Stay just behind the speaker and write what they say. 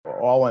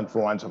all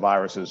influenza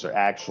viruses are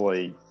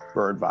actually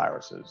bird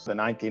viruses. The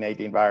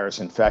 1918 virus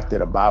infected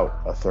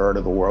about a third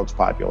of the world's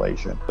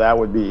population. That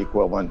would be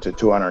equivalent to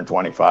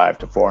 225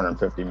 to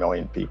 450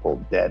 million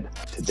people dead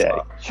today.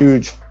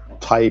 Huge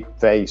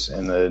typeface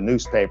in the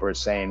newspaper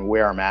saying,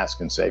 wear a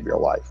mask and save your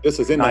life. This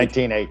is in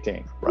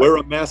 1918. Right? Wear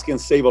a mask and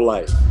save a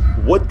life.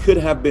 What could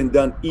have been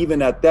done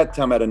even at that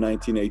time, at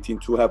 1918,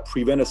 to have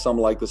prevented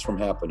something like this from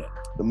happening?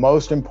 The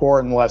most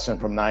important lesson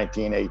from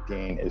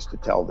 1918 is to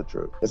tell the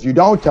truth. If you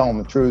don't tell them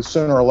the truth,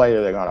 sooner or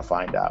later, they're going to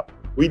find out.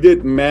 We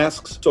did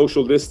masks,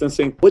 social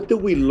distancing. What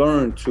did we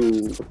learn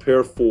to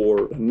prepare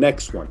for the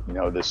next one? You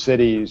know, the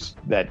cities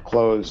that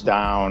closed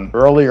down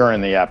earlier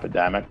in the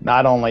epidemic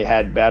not only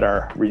had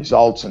better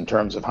results in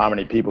terms of how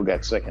many people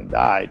get sick and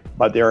died,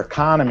 but their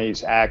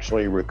economies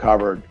actually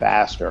recovered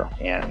faster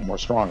and more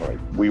strongly.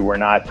 We were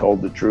not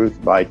told the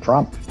truth by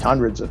Trump.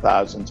 Hundreds of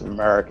thousands of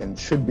Americans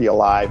should be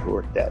alive who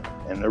are dead.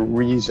 And the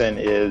reason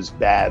is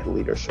bad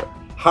leadership.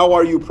 How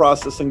are you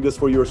processing this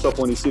for yourself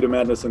when you see the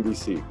madness in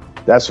D.C.?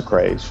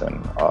 Desecration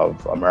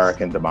of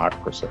American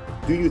democracy.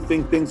 Do you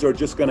think things are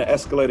just going to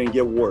escalate and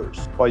get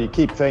worse? Well, you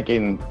keep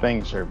thinking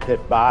things are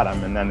hit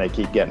bottom and then they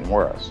keep getting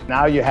worse.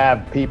 Now you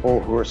have people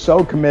who are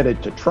so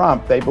committed to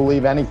Trump, they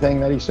believe anything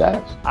that he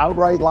says.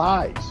 Outright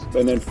lies.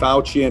 And then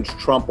Fauci and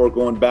Trump are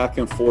going back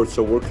and forth.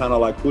 So we're kind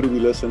of like, who do we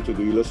listen to?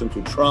 Do you listen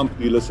to Trump?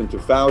 Do you listen to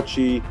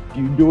Fauci? If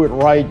you do it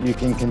right, you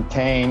can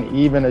contain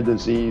even a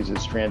disease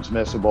as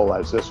transmissible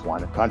as this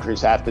one.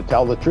 Countries have to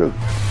tell the truth.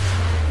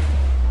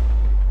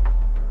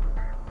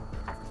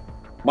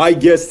 My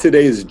guest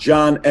today is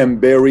John M.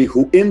 Barry,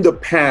 who in the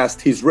past,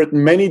 he's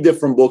written many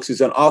different books.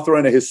 He's an author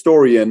and a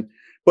historian,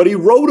 but he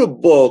wrote a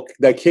book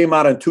that came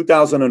out in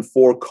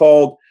 2004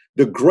 called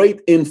The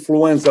Great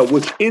Influenza,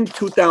 which in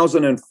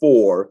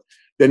 2004,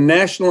 the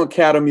National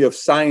Academy of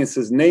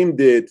Sciences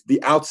named it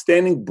the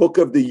Outstanding Book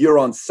of the Year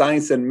on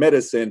Science and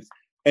Medicine.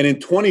 And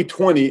in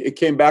 2020, it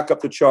came back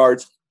up the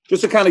charts.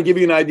 Just to kind of give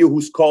you an idea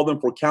who's called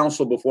them for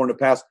counsel before in the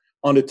past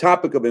on the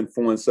topic of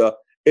influenza.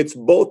 It's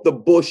both the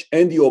Bush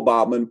and the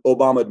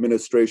Obama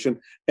administration.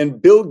 And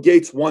Bill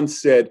Gates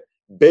once said,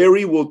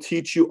 Barry will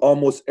teach you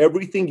almost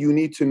everything you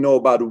need to know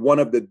about one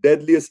of the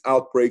deadliest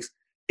outbreaks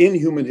in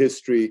human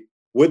history.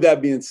 With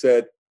that being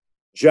said,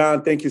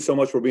 John, thank you so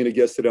much for being a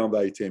guest today on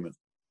Valuetainment.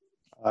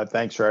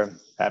 Thanks for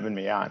having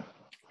me on.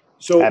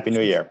 So Happy New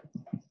Year.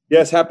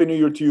 Yes, Happy New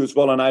Year to you as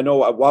well. And I know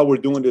while we're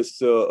doing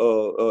this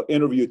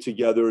interview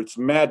together, it's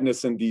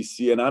madness in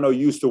D.C. And I know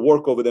you used to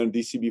work over there in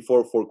D.C.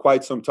 before for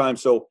quite some time.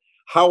 So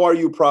how are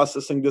you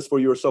processing this for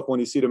yourself when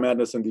you see the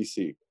madness in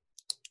D.C.?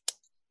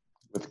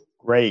 With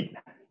great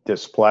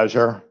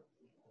displeasure.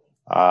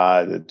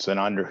 It's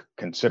an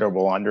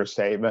considerable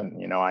understatement.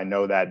 You know, I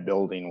know that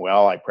building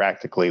well. I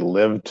practically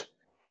lived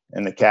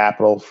in the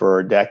Capitol for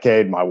a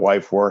decade. My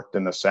wife worked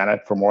in the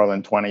Senate for more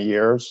than 20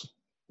 years,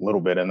 a little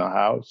bit in the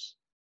House.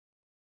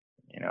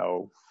 You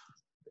know,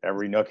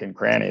 every nook and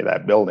cranny of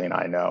that building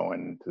I know,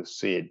 and to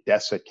see it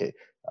desiccate,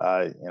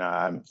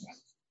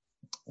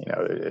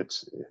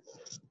 it's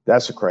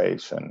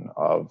desecration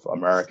of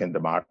American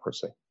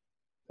democracy.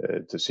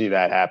 To see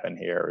that happen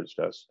here is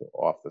just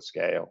off the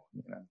scale.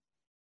 You know,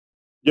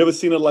 you ever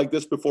seen it like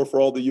this before?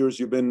 For all the years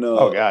you've been?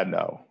 Oh God,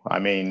 no. I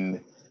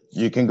mean,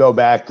 you can go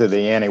back to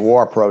the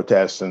anti-war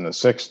protests in the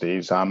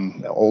 '60s.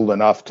 I'm old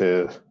enough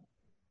to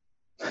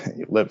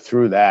live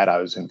through that. I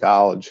was in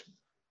college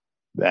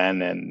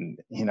then, and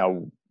you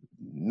know,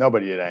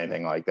 nobody did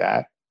anything like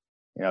that.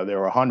 You know, there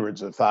were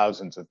hundreds of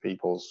thousands of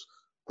people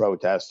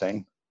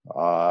protesting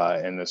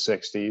in the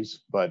 '60s,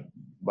 but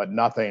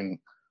nothing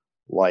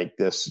like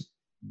this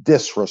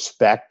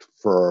disrespect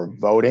for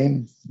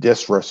voting,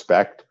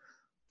 disrespect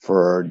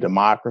for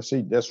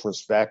democracy,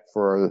 disrespect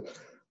for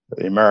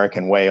the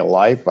American way of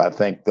life. I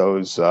think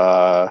those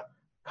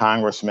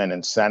congressmen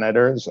and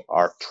senators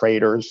are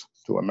traitors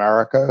to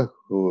America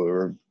who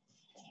are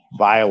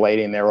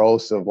violating their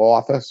oaths of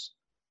office,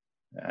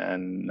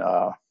 and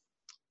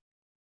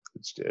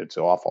it's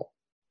awful.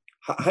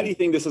 How do you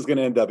think this is going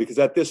to end up? Because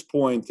at this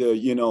point,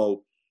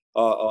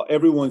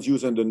 everyone's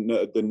using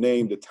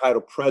the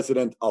title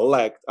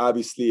President-elect.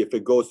 Obviously, if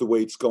it goes the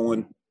way it's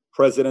going,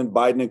 President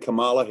Biden and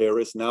Kamala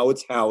Harris. Now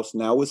it's House.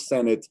 Now it's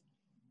Senate.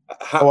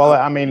 Well,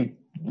 I mean,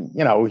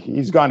 you know,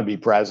 he's going to be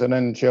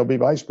president and she'll be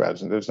vice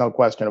president. There's no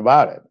question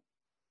about it.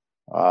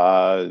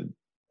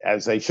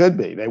 As they should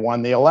be. They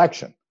won the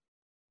election.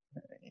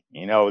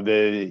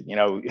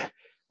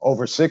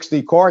 Over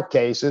 60 court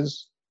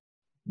cases.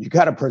 You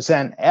got to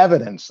present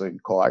evidence in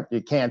court.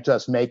 You can't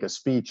just make a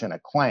speech and a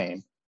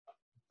claim.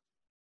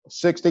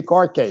 60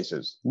 court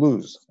cases,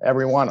 lose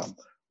every one of them.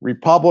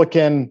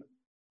 Republican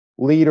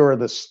leader of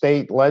the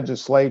state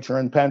legislature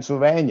in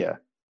Pennsylvania,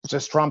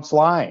 just Trump's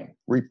lying.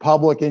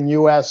 Republican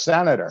U.S.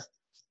 senator,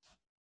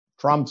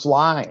 Trump's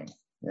lying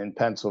in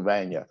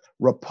Pennsylvania.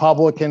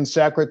 Republican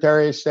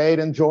secretary of state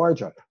in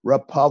Georgia.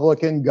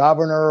 Republican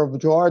governor of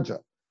Georgia.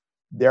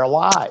 They're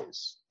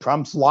lies.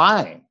 Trump's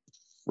lying.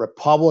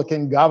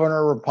 Republican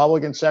governor,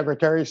 Republican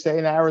secretary of state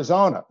in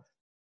Arizona.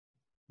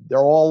 They're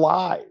all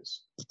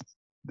lies.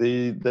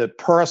 the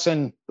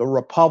person the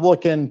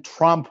Republican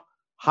Trump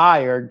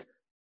hired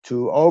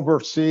to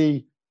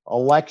oversee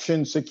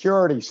election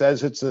security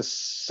says it's the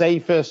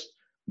safest,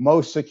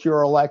 most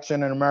secure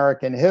election in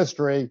American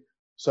history.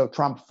 So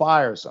Trump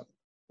fires him.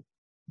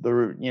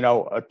 The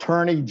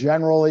Attorney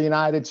General of the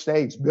United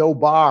States, Bill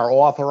Barr,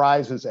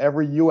 authorizes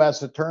every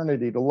U.S.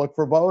 attorney to look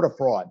for voter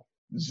fraud.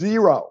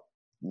 Zero.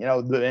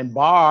 And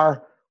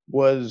Barr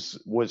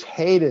was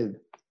hated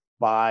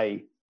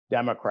by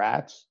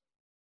Democrats.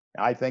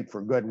 I think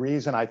for good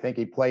reason. I think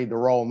he played the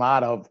role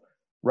not of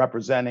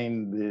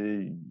representing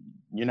the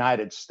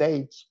United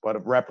States, but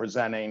of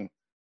representing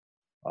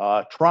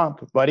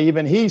Trump. But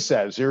even he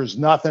says there's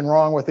nothing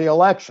wrong with the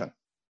election.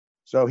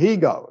 So he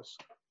goes.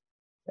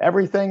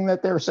 Everything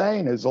that they're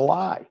saying is a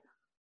lie.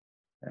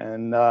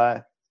 And,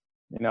 I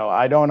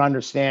don't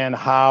understand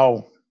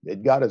how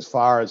it got as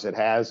far as it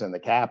has in the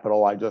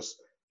Capitol. I just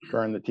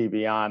turned the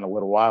TV on a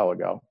little while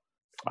ago.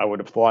 I would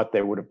have thought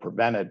they would have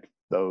prevented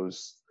the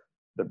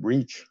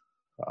breach.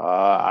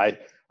 I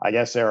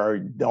guess they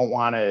don't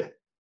want to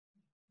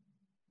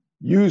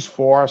use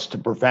force to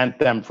prevent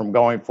them from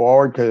going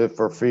forward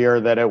for fear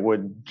that it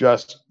would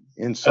just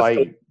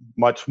incite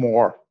much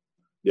more.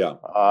 Yeah.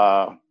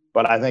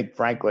 But I think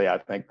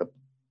the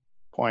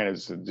point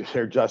is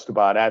they're just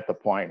about at the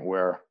point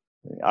where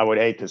I would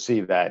hate to see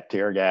that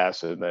tear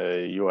gas in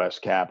the U.S.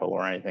 Capitol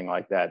or anything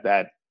like that.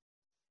 That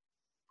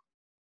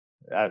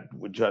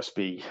would just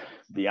be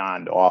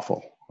beyond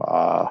awful.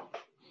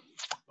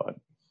 But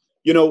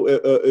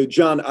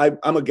John,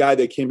 I'm a guy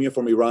that came here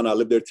from Iran. I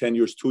lived there 10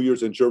 years, 2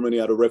 years in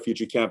Germany at a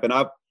refugee camp. And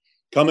I've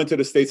come into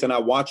the States and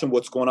I'm watching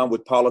what's going on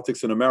with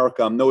politics in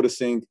America. I'm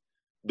noticing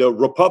the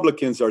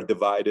Republicans are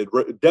divided.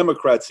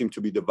 Democrats seem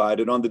to be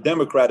divided. On the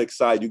Democratic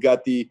side, you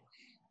got the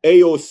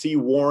AOC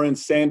Warren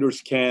Sanders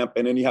camp,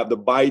 and then you have the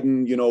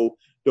Biden,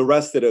 the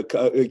rest of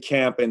the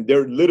camp, and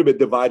they're a little bit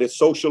divided.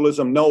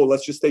 Socialism, no,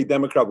 let's just stay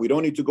Democrat. We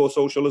don't need to go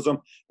socialism.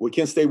 We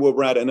can stay where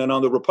we're at. And then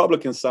on the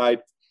Republican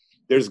side,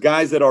 there's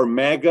guys that are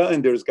MAGA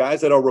and there's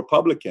guys that are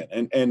Republican.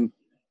 And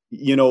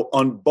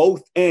on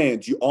both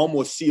ends, you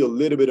almost see a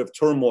little bit of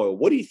turmoil.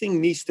 What do you think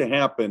needs to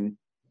happen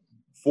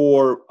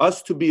for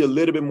us to be a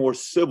little bit more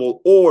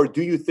civil, or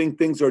do you think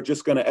things are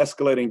just going to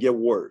escalate and get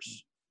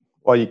worse?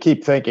 Well, you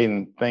keep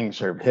thinking things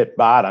have hit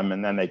bottom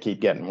and then they keep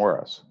getting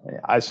worse.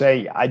 I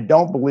say, I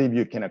don't believe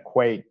you can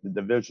equate the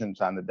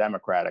divisions on the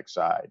Democratic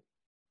side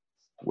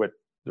with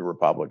the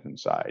Republican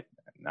side.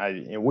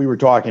 We were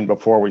talking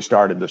before we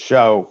started the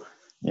show,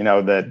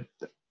 that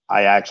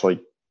I actually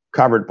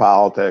covered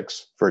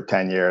politics for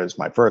 10 years.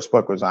 My first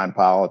book was on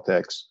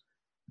politics.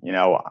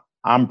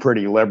 I'm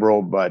pretty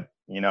liberal, but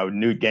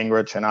Newt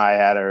Gingrich and I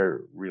had a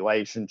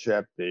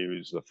relationship. He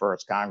was the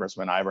first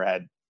congressman I ever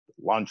had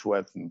lunch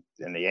with in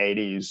the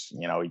 80s.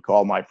 He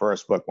called my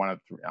first book I'm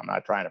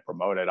not trying to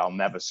promote it. I'll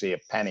never see a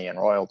penny in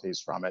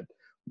royalties from it.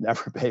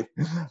 Never paid.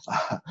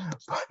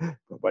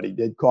 But he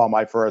did call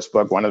my first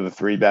book one of the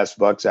 3 best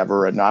books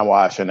ever written on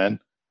Washington.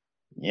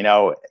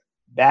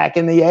 Back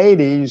in the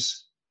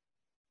 80s,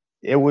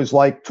 it was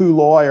like 2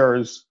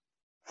 lawyers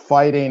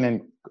fighting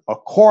in a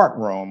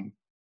courtroom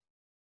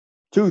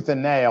tooth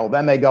and nail,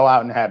 then they go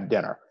out and have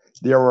dinner.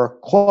 There were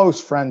close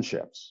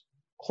friendships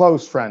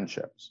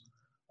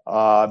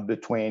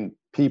between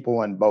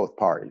people in both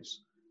parties.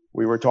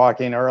 We were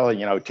talking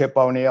earlier, Tip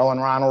O'Neill and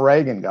Ronald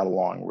Reagan got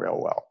along real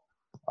well.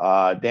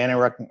 Danny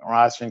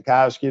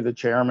Rostenkowski, the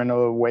chairman of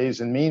the Ways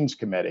and Means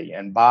Committee,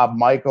 and Bob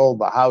Michel,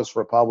 the House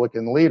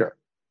Republican leader,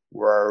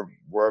 were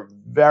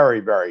very,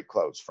 very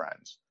close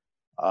friends.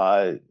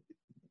 And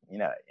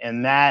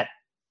that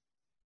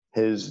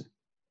has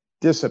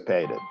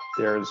dissipated.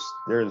 There's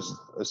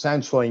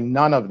essentially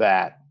none of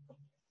that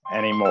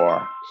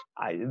anymore.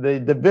 The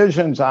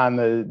divisions on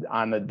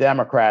the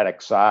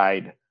Democratic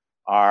side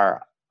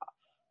are,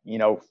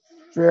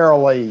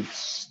 fairly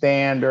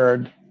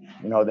standard.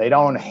 They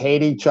don't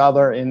hate each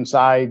other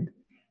inside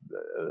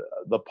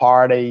the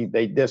party.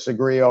 They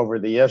disagree over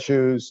the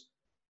issues.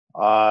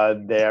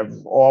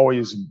 They've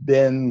always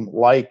been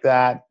like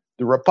that.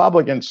 The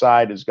Republican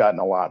side has gotten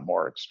a lot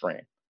more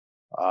extreme.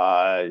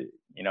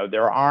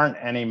 There aren't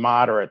any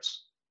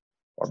moderates,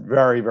 or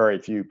very, very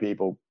few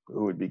people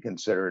who would be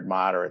considered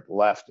moderate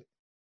left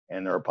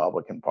in the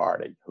Republican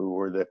Party, who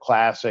were the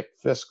classic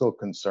fiscal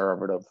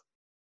conservative.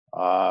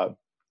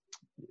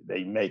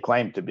 They may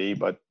claim to be,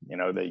 but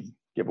they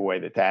give away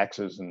the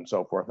taxes and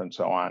so forth and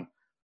so on.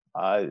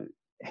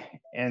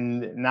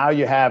 And now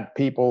you have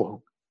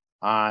people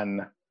who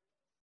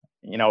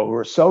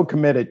are so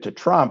committed to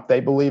Trump,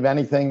 they believe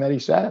anything that he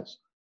says.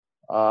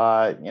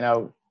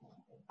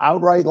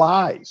 Outright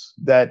lies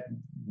that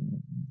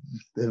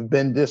have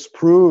been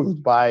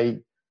disproved by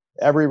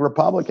every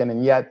Republican,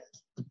 and yet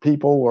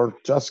people are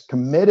just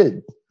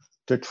committed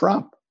to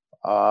Trump.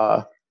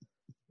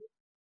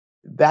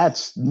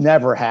 That's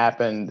never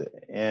happened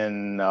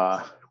in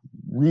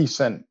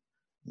recent.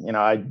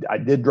 I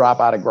did drop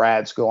out of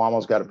grad school,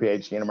 almost got a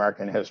PhD in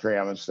American history.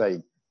 I'm going to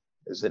say,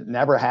 has it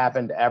never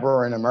happened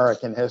ever in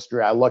American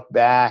history? I look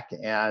back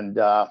and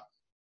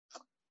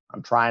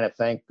I'm trying to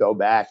think, go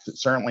back to,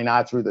 certainly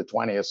not through the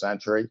 20th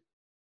century.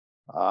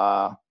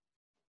 I'm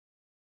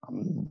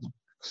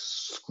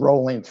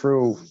scrolling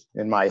through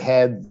in my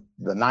head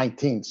the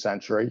 19th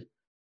century.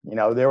 You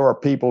know, there were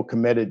people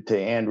committed to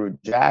Andrew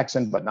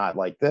Jackson, but not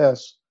like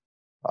this.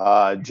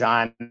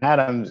 John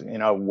Adams, you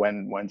know,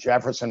 when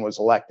Jefferson was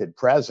elected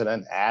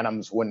president,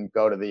 Adams wouldn't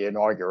go to the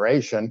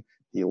inauguration.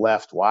 He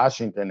left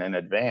Washington in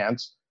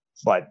advance,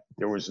 but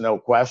there was no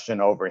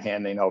question over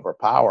handing over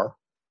power.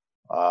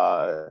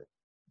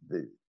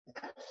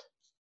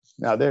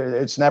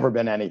 It's never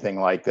been anything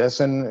like this,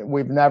 and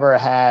we've never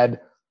had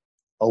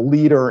a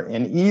leader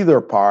in either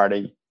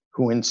party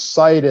who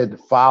incited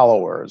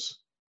followers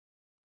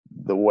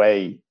the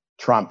way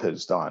Trump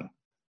has done.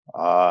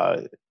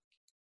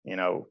 You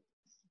know,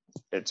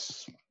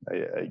 it's,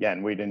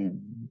 again, you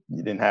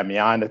didn't have me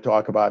on to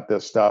talk about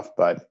this stuff,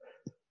 but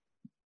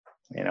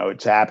you know,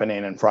 it's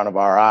happening in front of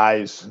our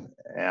eyes.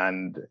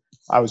 And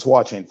I was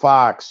watching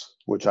Fox,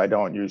 which I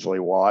don't usually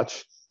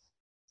watch,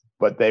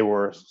 but they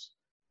were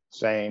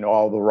saying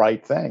all the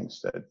right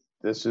things, that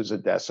this is a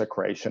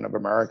desecration of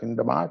American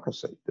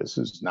democracy. This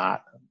is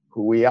not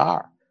who we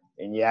are.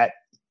 And yet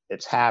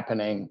it's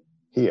happening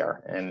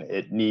here, and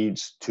it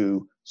needs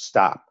to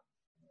stop.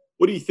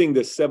 What do you think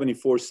the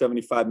 74,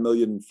 75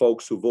 million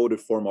folks who voted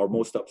for him are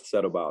most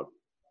upset about?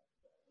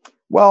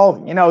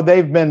 Well, you know,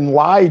 they've been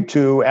lied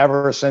to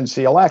ever since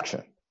the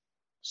election.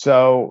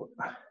 So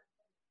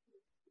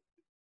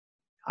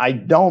I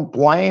don't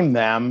blame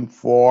them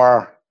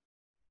for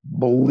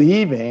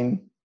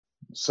believing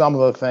some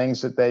of the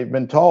things that they've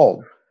been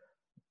told.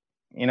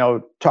 You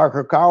know,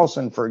 Tucker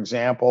Carlson, for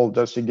example,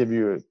 just to give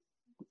you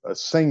a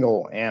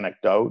single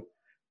anecdote,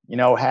 you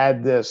know,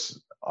 had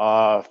this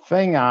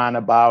thing on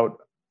about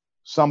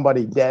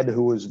somebody dead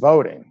who was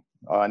voting,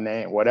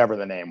 name, whatever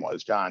the name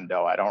was, John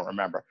Doe, I don't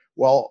remember.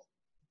 Well,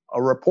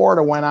 a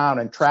reporter went out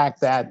and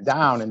tracked that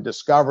down and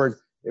discovered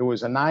it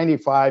was a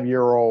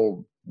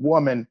 95-year-old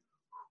woman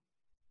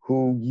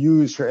who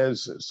used her,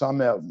 as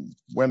some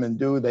women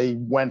do, they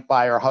went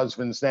by her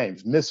husband's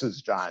names,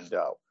 Mrs. John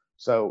Doe.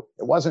 So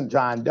it wasn't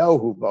John Doe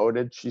who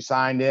voted. She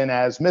signed in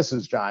as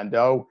Mrs. John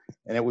Doe,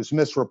 and it was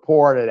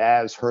misreported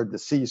as her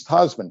deceased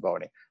husband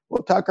voting.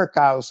 Well, Tucker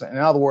Carlson, in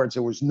other words,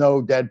 there was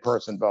no dead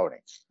person voting.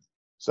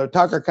 So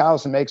Tucker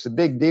Carlson makes a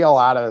big deal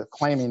out of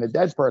claiming a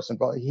dead person,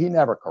 but he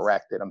never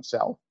corrected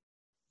himself.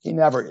 He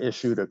never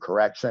issued a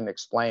correction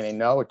explaining,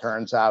 no, it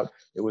turns out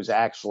it was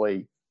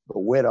actually the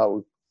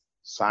widow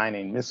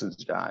signing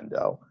Mrs. John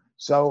Doe.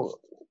 So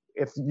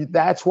if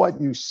that's what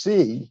you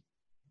see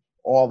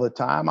all the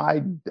time,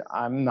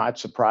 I'm not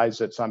surprised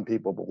that some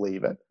people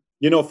believe it.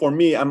 You know, for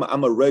me,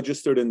 I'm a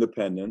registered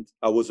independent.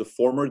 I was a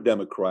former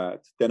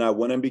Democrat. Then I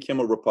went and became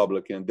a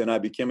Republican. Then I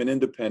became an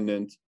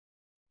independent.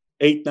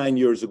 8-9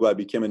 years ago, I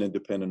became an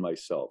independent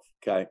myself.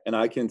 Okay. And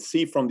I can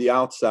see from the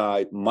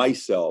outside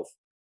myself,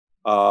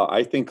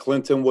 I think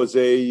Clinton was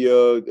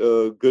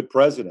a good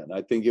president.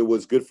 I think it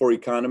was good for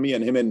economy,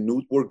 and him and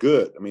Newt were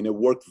good. I mean, it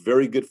worked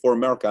very good for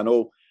America. I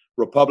know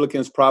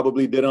Republicans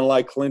probably didn't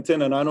like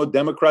Clinton, and I know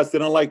Democrats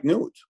didn't like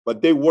Newt,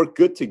 but they worked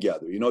good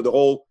together. You know, the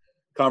whole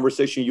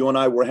conversation you and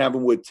I were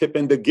having with Tip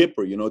and the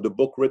Gipper, you know, the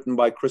book written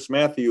by Chris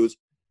Matthews,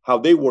 how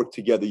they worked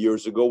together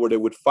years ago, where they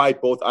would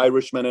fight, both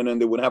Irishmen, and then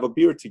they would have a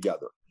beer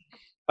together.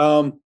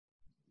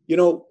 You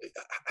know,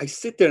 I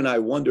sit there and I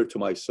wonder to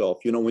myself,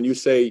 you know, when you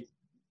say,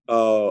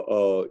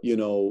 Tucker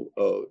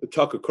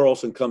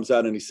Carlson comes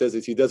out and he says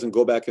that he doesn't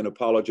go back and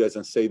apologize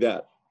and say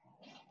that.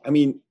 I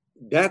mean,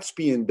 that's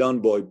being done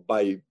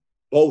by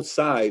both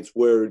sides,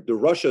 where the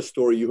Russia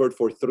story you heard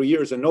for 3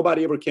 years and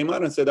nobody ever came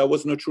out and said that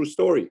wasn't a true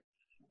story.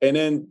 And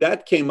then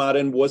that came out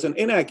and was an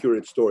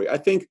inaccurate story. I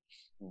think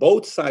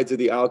both sides of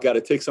the aisle got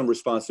to take some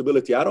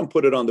responsibility. I don't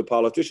put it on the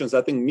politicians.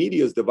 I think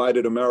media has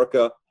divided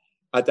America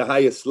at the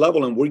highest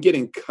level, and we're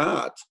getting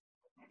caught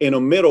in the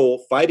middle,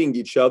 fighting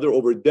each other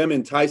over them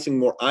enticing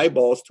more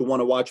eyeballs to want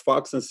to watch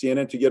Fox and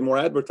CNN to get more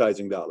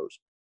advertising dollars.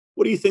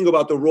 What do you think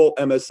about the role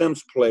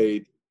MSM's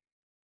played,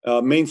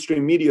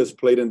 mainstream media's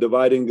played in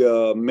dividing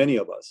many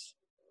of us?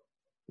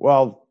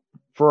 Well,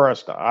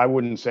 first, I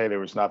wouldn't say there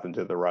was nothing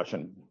to the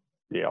Russian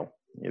deal.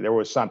 There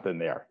was something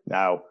there.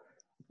 Now,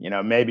 you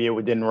know, maybe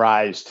it didn't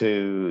rise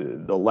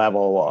to the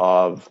level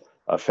of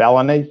a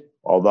felony,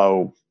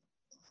 although,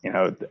 you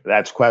know,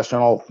 that's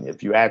questionable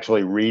if you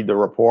actually read the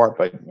report,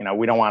 but, you know,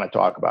 we don't want to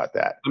talk about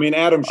that. I mean,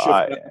 Adam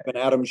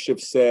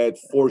Schiff said,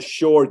 for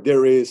sure,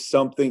 there is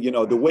something, you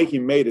know, the way he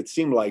made it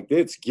seem like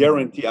it's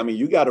guaranteed. I mean,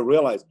 you got to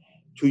realize,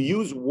 to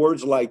use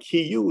words like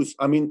he used,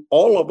 I mean,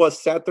 all of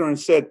us sat there and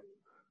said,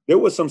 there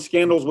was some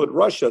scandals with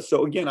Russia.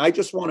 So again, I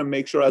just want to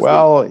make sure.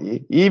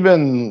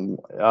 Even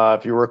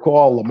if you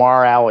recall,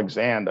 Lamar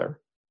Alexander,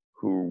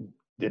 who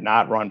did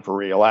not run for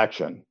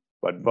re-election,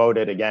 but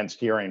voted against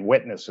hearing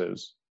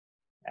witnesses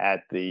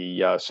at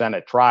the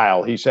Senate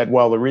trial, he said,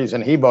 well, the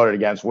reason he voted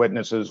against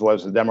witnesses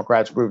was the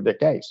Democrats proved their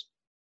case.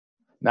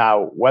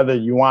 Now, whether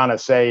you want to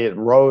say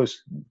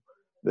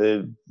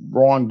the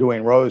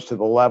wrongdoing rose to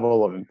the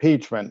level of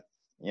impeachment,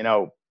 you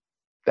know,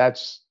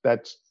 that's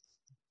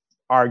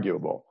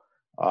arguable.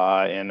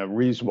 in a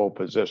reasonable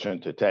position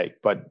to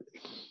take. But,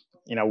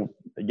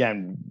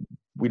 again,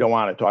 we don't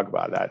want to talk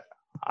about that.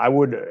 I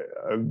would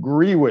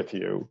agree with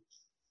you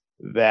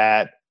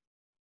that,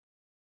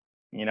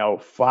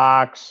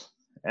 Fox,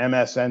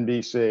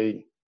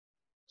 MSNBC,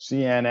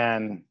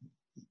 CNN,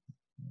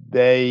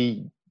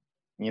 they,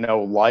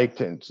 like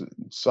to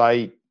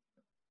cite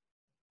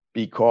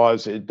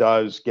because it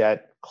does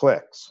get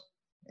clicks,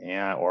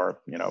 or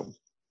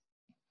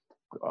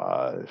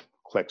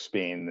clicks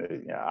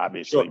being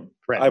obviously Sure.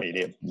 print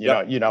media.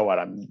 You know what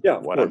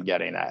I'm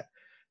getting at.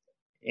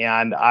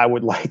 And I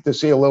would like to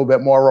see a little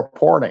bit more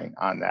reporting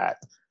on that.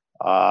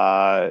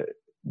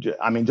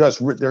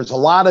 There's a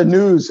lot of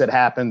news that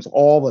happens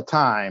all the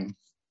time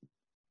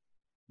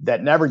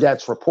that never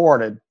gets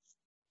reported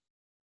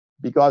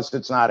because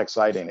it's not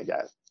exciting to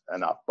get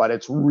enough, but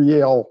it's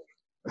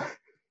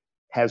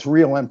has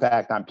real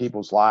impact on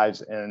people's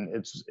lives, and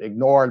it's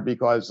ignored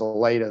because the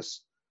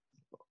latest,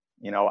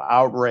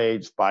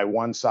 outrage by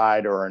one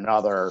side or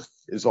another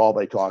is all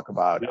they talk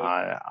about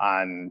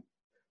on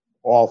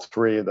all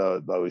three of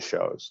those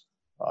shows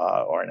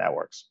or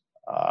networks.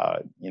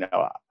 I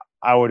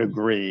would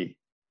agree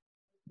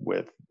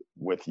with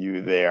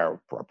you there.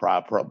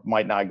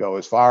 Might not go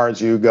as far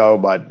as you go,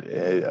 but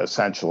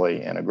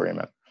essentially in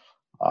agreement.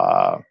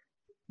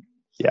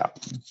 Yeah.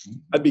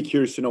 I'd be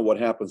curious to know what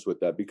happens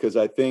with that, because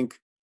I think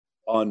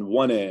on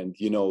one end,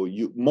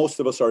 most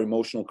of us are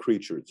emotional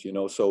creatures,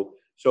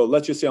 so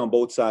let's just say on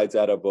both sides,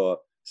 out of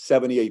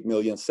 78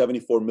 million,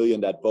 74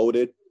 million that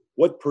voted,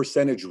 what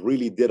percentage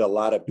really did a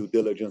lot of due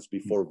diligence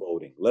before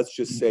voting? Let's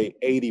just say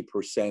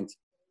 80%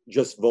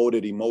 just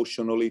voted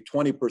emotionally,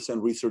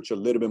 20% researched a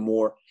little bit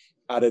more.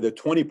 Out of the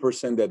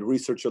 20% that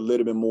researched a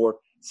little bit more,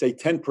 say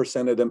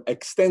 10% of them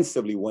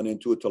extensively went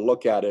into it to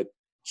look at it.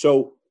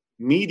 So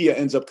media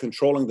ends up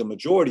controlling the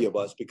majority of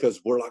us because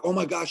we're like, oh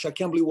my gosh, I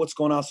can't believe what's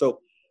going on. So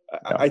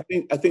I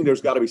think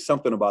there's got to be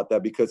something about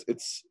that, because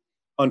it's,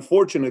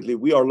 unfortunately,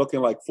 we are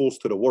looking like fools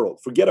to the world.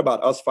 Forget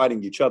about us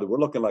fighting each other. We're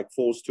looking like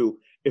fools too.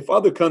 If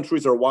other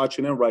countries are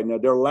watching in right now,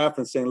 they're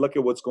laughing, saying, look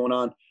at what's going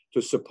on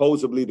to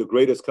supposedly the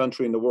greatest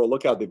country in the world.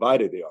 Look how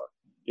divided they are.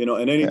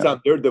 And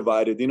anytime they're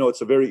divided,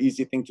 it's a very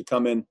easy thing to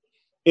come in,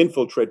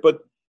 infiltrate. But,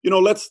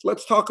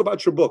 let's talk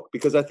about your book,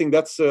 because I think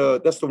that's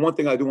the one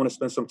thing I do want to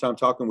spend some time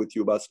talking with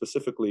you about,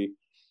 specifically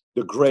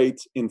The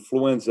Great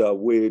Influenza,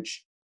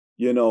 which,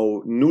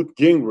 Newt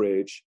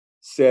Gingrich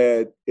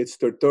said it's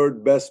the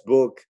third best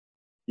book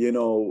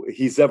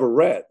he's ever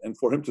read. And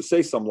for him to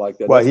say something like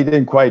that. Well, he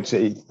didn't quite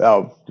say,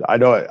 I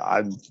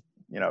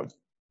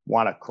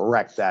want to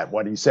correct that.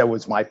 What he said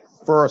was my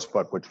first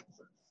book, which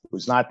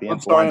was not the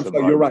influenza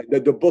book. You're right.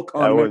 The book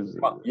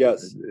on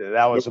yes.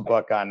 That was a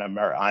book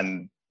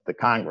on the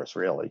Congress,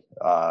 really,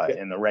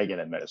 in the Reagan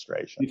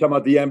administration. You're talking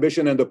about The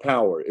Ambition and the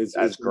Power.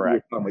 That's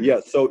correct.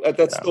 Yes. So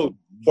that's still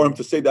for him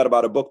to say that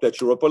about a book that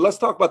you wrote. But let's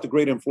talk about The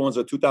Great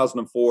Influenza,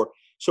 2004.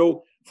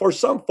 So for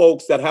some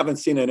folks that haven't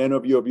seen an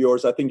interview of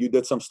yours, I think you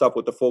did some stuff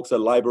with the folks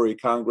at Library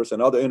of Congress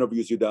and other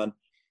interviews you've done.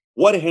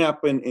 What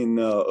happened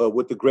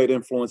with The Great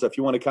Influenza? If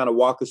you want to kind of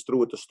walk us through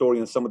with the story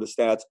and some of the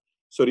stats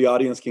so the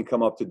audience can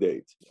come up to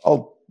date.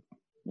 An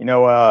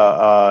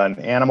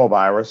animal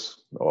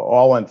virus,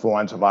 all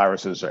influenza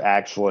viruses are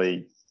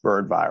actually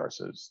bird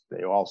viruses.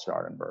 They all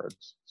start in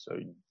birds. So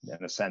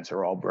in a sense,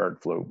 they're all bird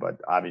flu,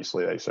 but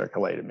obviously they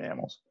circulate in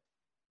mammals.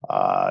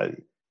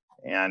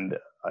 And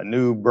a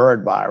new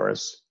bird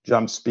virus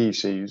jumped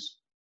species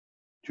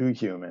to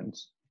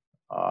humans.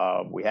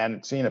 We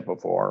hadn't seen it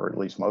before, or at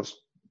least most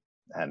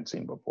hadn't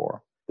seen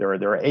before. There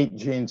are 8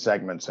 gene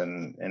segments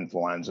in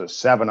influenza.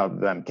 7 of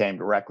them came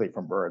directly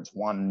from birds.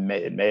 One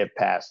may have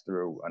passed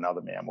through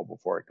another mammal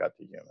before it got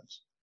to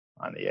humans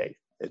on the 8th.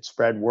 It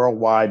spread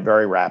worldwide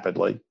very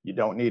rapidly. You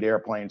don't need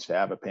airplanes to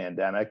have a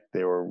pandemic.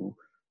 There were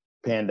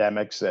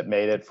pandemics that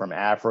made it from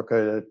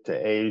Africa to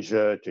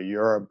Asia to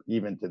Europe,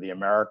 even to the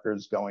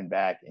Americas, going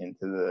back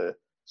into the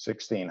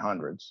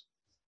 1600s.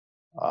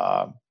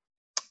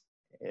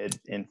 It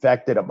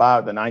infected the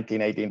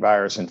 1918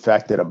 virus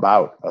infected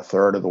about a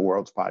third of the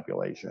world's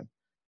population.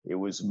 It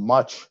was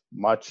much,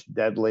 much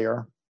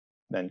deadlier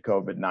than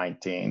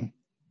COVID-19.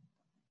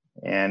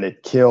 And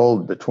it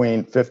killed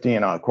between 50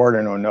 and,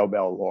 according to a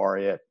Nobel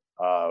laureate,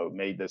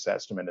 made this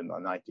estimate in the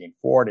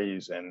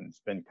 1940s, and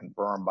it's been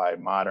confirmed by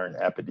modern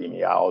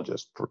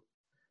epidemiologists,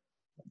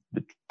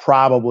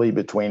 probably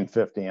between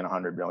 50 and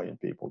 100 million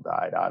people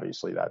died.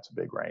 Obviously, that's a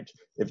big range.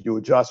 If you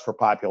adjust for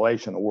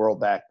population, the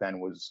world back then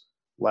was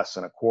less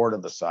than a quarter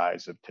the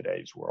size of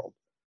today's world.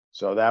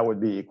 So that would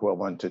be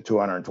equivalent to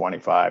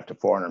 225 to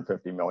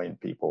 450 million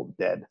people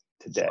dead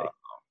today.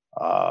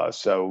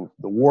 So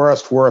the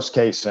worst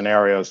case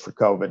scenarios for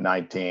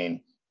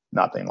COVID-19,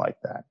 nothing like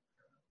that.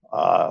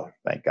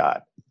 Thank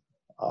God.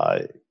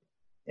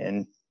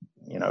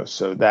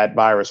 So that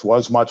virus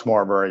was much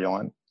more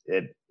virulent.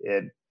 It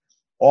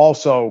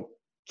also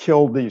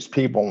killed these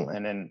people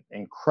in an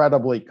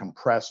incredibly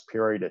compressed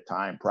period of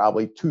time.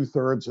 Probably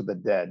 2/3 of the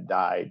dead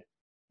died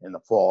in the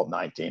fall of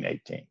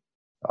 1918.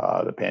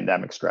 The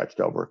pandemic stretched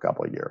over a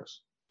couple of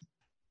years.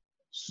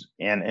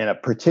 And in a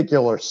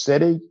particular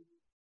city,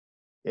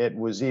 it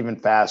was even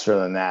faster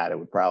than that. It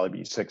would probably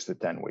be 6 to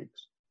 10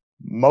 weeks.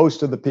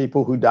 Most of the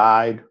people who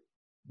died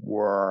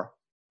were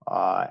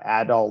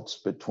adults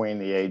between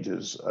the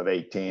ages of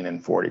 18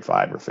 and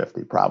 45 or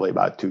 50, probably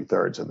about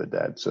 2/3 of the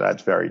dead. So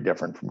that's very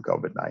different from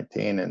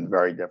COVID-19 and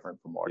very different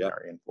from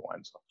ordinary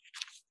influenza.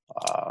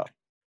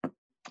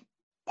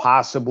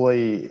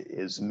 Possibly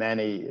as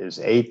many as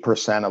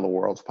 8% of the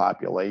world's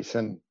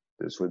population,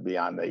 this would be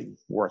on the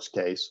worst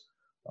case,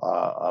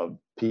 of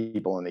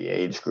people in the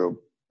age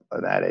group,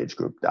 that age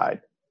group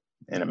died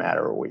in a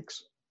matter of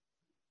weeks.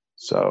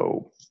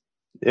 So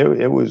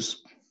it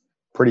was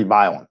pretty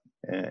violent.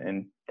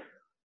 And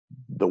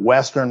the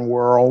Western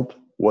world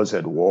was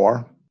at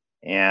war.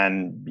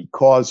 And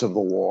because of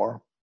the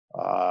war,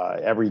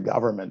 every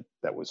government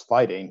that was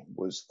fighting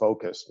was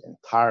focused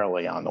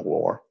entirely on the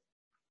war.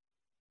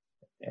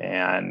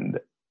 And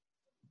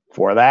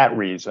for that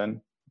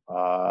reason,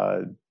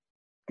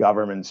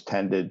 governments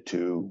tended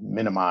to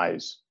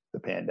minimize the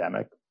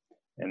pandemic.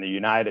 In the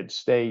United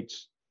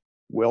States,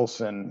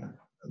 Wilson,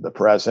 the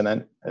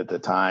president at the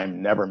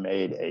time, never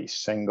made a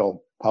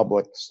single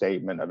public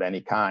statement of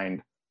any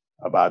kind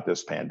about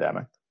this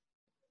pandemic.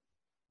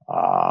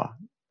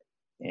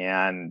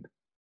 And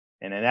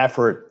in an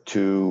effort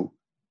to,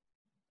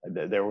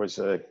 there was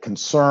a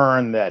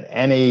concern that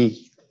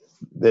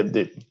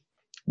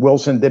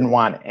Wilson didn't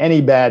want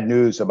any bad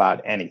news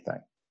about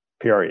anything,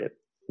 period.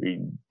 He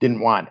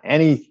didn't want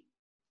any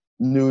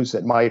news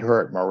that might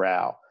hurt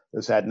morale.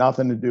 This had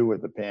nothing to do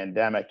with the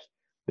pandemic.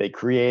 They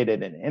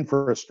created an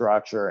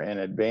infrastructure in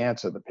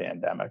advance of the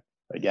pandemic.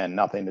 Again,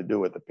 nothing to do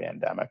with the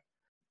pandemic.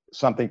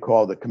 Something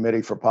called the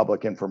Committee for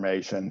Public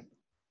Information,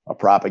 a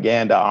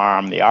propaganda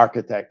arm. The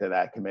architect of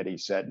that committee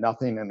said,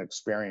 nothing in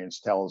experience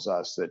tells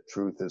us that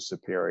truth is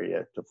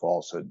superior to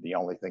falsehood. The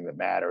only thing that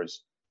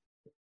matters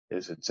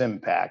is its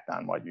impact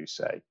on what you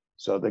say.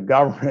 So the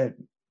government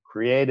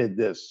created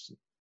this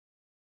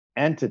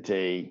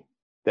entity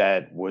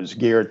that was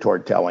geared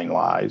toward telling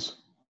lies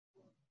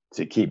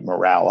to keep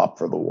morale up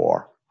for the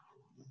war.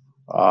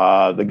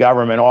 The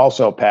government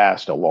also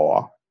passed a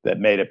law that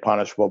made it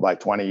punishable by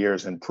 20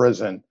 years in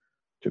prison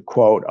to,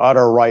 quote,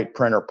 utter, write,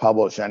 print, or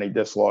publish any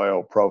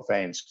disloyal,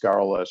 profane,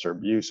 scurrilous, or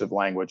abusive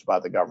language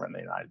about the government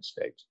of the United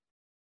States.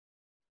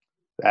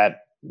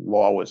 That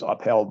law was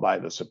upheld by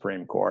the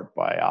Supreme Court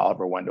by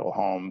Oliver Wendell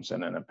Holmes,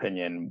 and an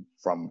opinion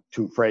from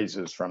two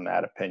phrases from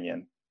that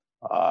opinion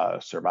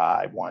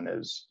survive. One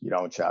is, you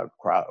don't shout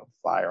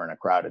fire in a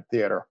crowded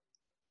theater,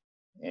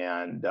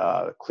 and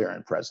clear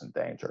and present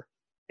danger.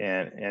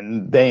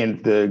 And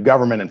the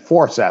government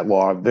enforced that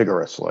law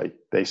vigorously.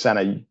 They sent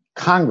a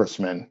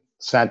congressman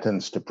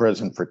sentenced to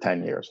prison for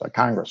 10 years, a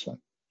congressman.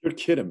 You're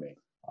kidding me.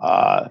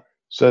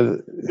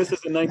 So this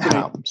is in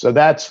 1980. So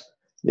that's,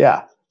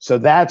 yeah. So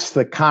that's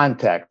the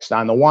context.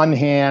 On the one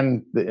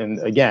hand, and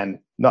again,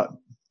 not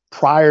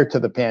prior to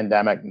the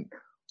pandemic,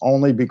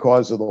 only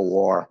because of the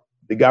war,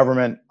 the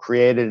government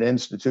created an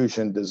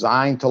institution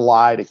designed to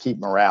lie to keep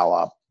morale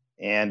up,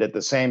 and at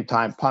the same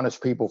time punish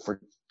people for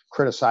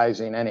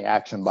criticizing any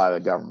action by the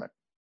government.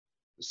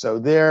 So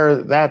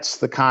that's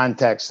the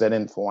context that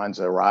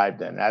influenza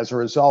arrived in. As a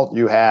result,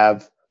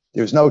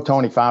 there's no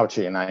Tony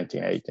Fauci in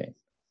 1918.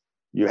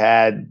 You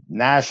had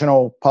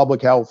national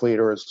public health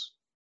leaders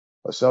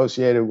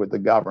associated with the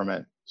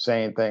government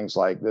saying things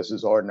like, this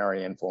is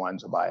ordinary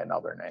influenza by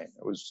another name.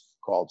 It was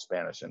called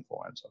Spanish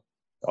influenza,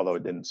 although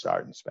it didn't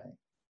start in Spain.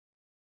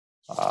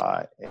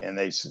 And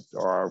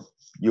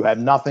you have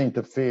nothing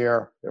to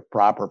fear if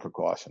proper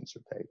precautions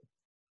are taken.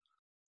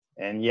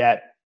 And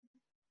yet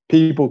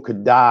people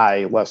could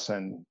die less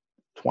than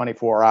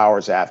 24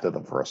 hours after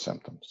the first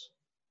symptoms.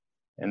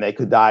 And they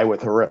could die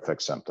with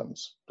horrific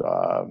symptoms.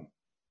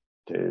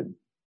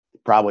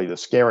 Probably the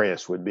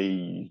scariest would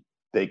be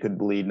they could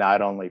bleed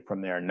not only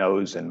from their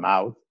nose and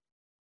mouth,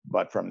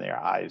 but from their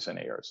eyes and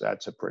ears.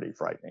 That's a pretty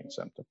frightening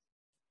symptom.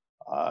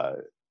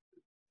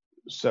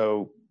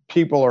 So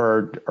people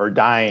are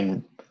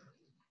dying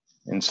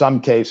in some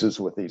cases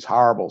with these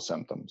horrible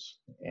symptoms,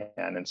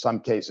 and in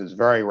some cases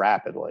very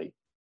rapidly,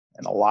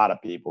 and a lot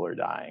of people are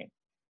dying.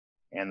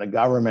 And the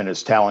government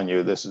is telling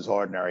you this is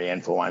ordinary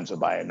influenza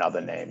by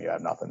another name. You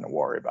have nothing to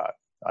worry about.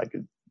 I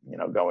could,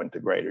 go into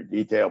greater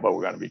detail, but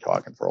we're going to be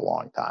talking for a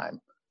long time.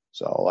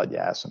 So I'll let you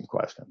ask some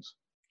questions.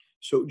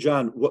 So,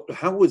 John,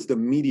 how was the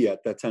media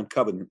at that time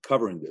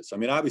covering this? I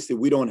mean, obviously,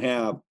 we don't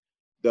have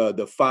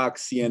the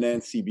Fox,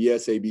 CNN,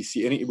 CBS,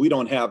 ABC. We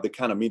don't have the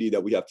kind of media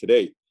that we have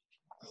today.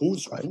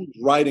 Who's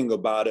writing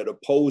about it,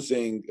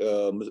 opposing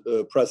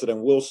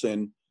President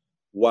Wilson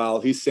while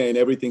he's saying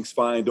everything's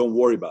fine, don't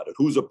worry about it?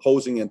 Who's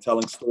opposing and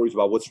telling stories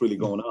about what's really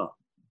going on?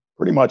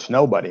 Pretty much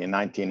nobody in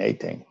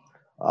 1918.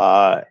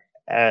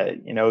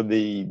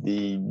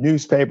 The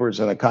newspapers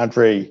in the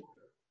country,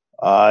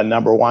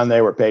 number one,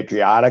 they were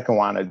patriotic and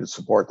wanted to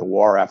support the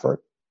war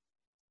effort.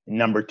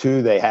 Number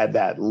two, they had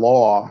that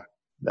law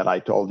that I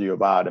told you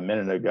about a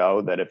minute ago,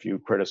 that if you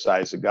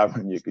criticize the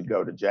government, you could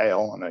go to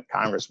jail, and a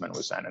congressman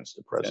was sentenced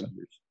to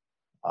prison.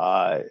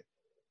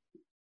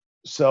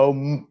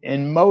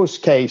 in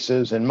most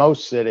cases, in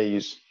most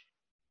cities,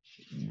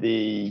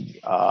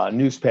 the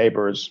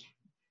newspapers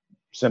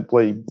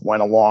simply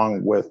went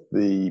along with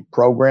the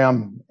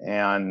program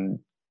and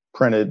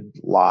printed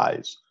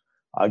lies.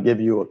 I'll give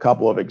you a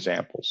couple of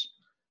examples.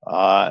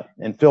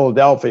 In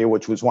Philadelphia,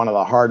 which was one of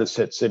the hardest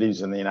hit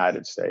cities in the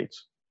United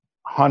States,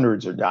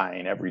 hundreds are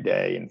dying every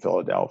day in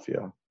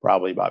Philadelphia,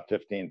 probably about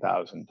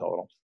 15,000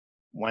 total.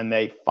 When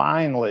they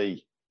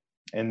finally,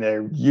 and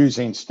they're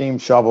using steam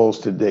shovels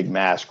to dig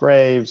mass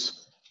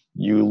graves,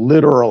 you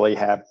literally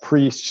have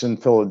priests in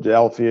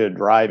Philadelphia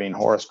driving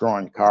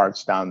horse-drawn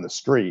carts down the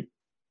street,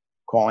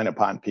 calling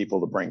upon people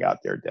to bring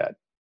out their dead.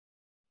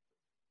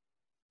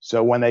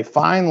 So when they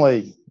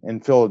finally, in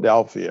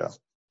Philadelphia,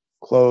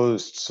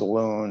 closed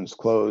saloons,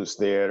 closed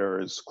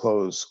theaters,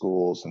 closed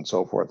schools, and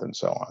so forth and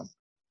so on,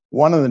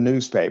 one of the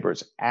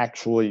newspapers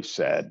actually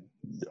said,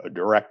 a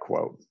direct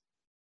quote,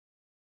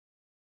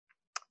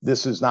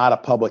 "This is not a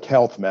public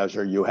health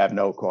measure. You have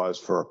no cause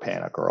for a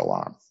panic or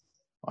alarm,"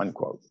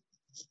 unquote.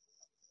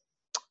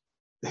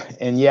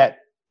 And yet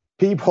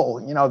people,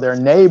 their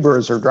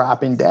neighbors are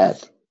dropping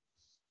dead.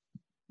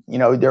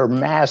 There are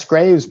mass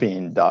graves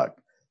being dug.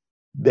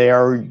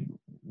 They're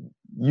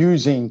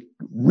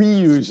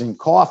reusing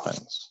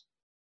coffins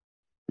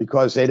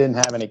because they didn't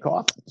have any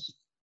coffins.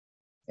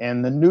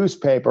 And the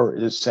newspaper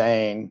is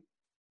saying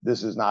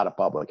this is not a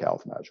public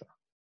health measure.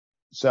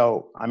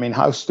 So,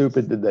 how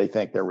stupid did they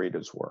think their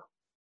readers were?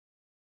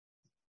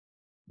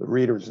 The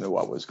readers knew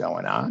what was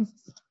going on.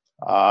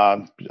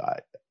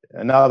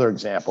 Another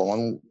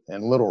example,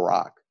 in Little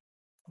Rock,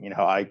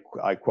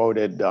 I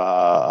quoted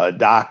a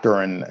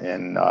doctor in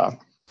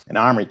an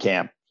army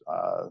camp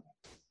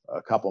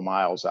a couple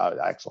miles out,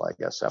 actually, I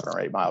guess 7 or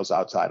 8 miles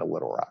outside of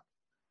Little Rock,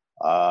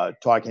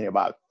 talking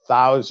about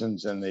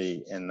thousands in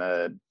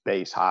the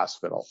base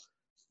hospital.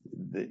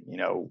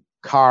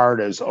 CARD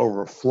is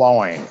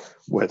overflowing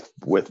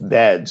with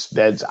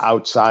beds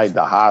outside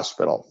the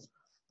hospital.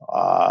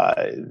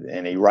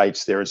 And he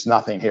writes, "There is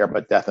nothing here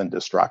but death and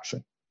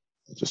destruction."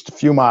 Just a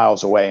few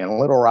miles away in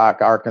Little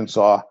Rock,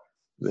 Arkansas,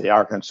 the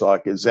Arkansas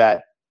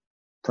Gazette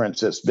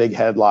prints this big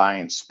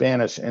headline: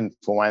 "Spanish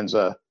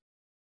influenza,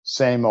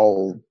 same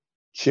old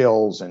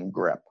chills and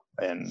grip."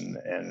 And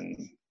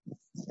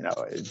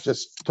it's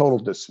just total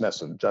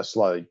dismissive, just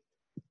like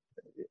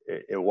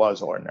it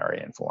was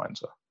ordinary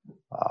influenza.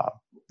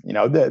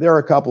 There are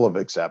a couple of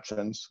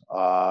exceptions.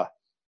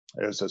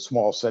 There's a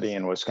small city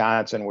in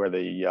Wisconsin where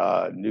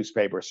the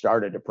newspaper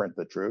started to print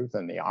the truth,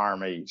 and the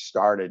Army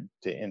started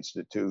to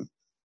institute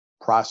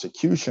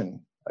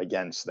prosecution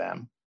against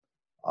them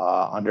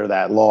under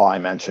that law I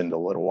mentioned a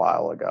little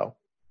while ago.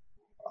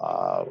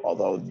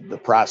 Although the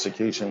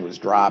prosecution was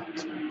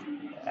dropped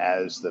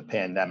as the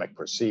pandemic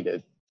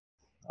proceeded.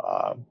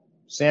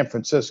 San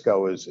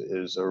Francisco was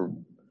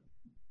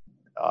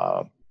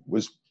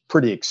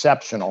pretty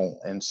exceptional.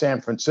 In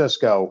San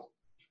Francisco,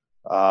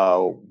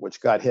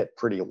 which got hit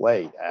pretty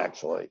late,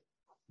 actually.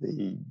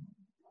 In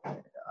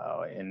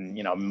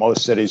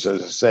most cities,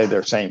 as I say,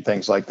 they're saying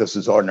things like this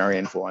is ordinary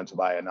influenza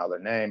by another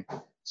name.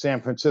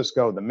 San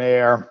Francisco, the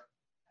mayor,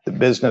 the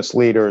business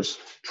leaders,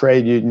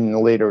 trade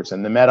union leaders,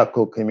 and the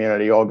medical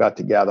community all got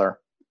together,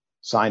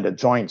 signed a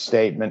joint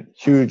statement,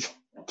 huge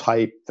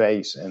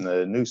typeface in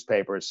the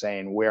newspapers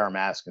saying, "Wear a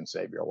mask and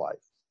save your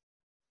life."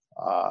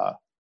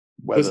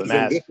 This is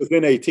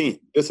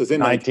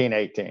in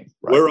 1918.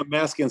 Right. Wear a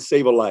mask and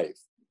save a life.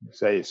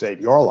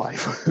 Save your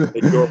life.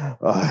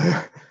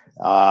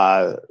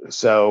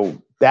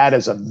 So that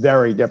is a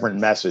very different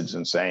message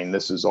than saying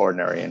this is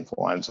ordinary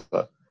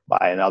influenza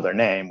by another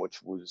name,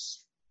 which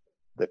was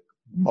the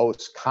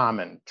most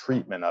common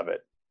treatment of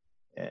it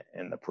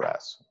in the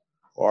press.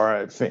 Or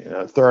a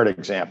third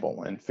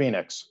example, in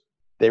Phoenix,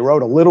 they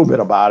wrote a little bit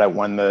about it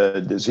when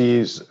the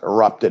disease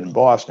erupted in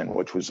Boston,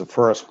 which was the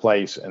first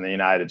place in the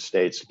United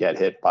States to get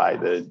hit by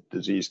the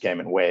disease. Came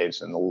in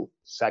waves, and the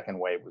second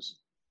wave was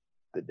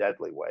the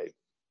deadly wave.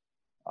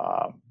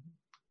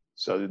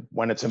 So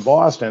when it's in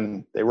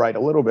Boston, they write a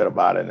little bit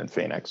about it in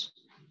Phoenix.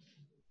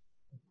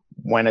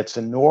 When it's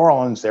in New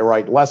Orleans, they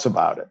write less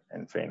about it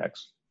in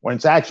Phoenix. When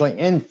it's actually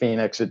in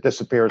Phoenix, it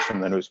disappears from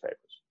the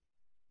newspapers.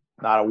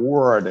 Not a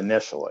word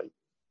initially,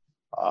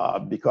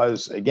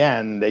 because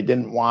again, they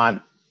didn't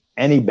want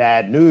any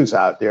bad news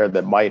out there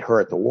that might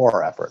hurt the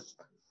war effort.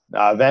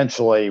 Now,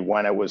 eventually,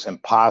 when it was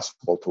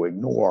impossible to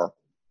ignore,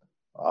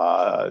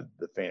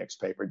 the Phoenix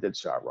paper did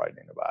start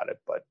writing about it.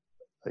 But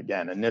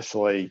again,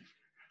 initially,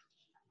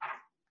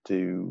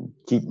 to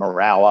keep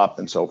morale up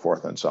and so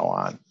forth and so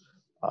on,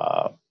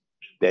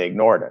 they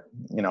ignored it.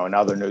 In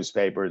other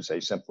newspapers, they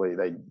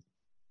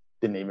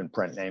didn't even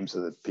print names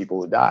of the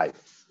people who died.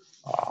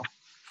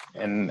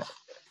 And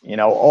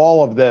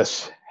all of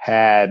this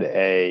had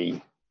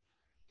a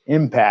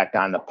impact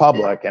on the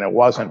public, and it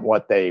wasn't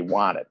what they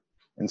wanted.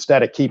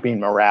 Instead of keeping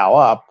morale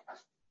up,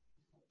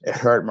 it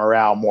hurt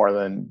morale more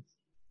than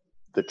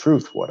the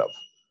truth would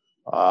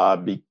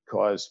have,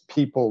 because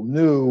people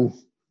knew,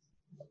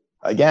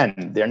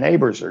 again, their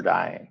neighbors are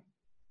dying.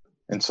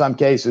 In some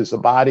cases, the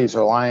bodies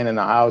are lying in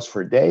the house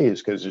for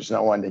days because there's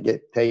no one to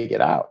take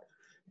it out.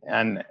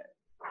 And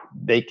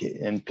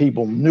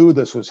people knew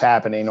this was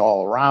happening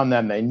all around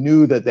them. They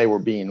knew that they were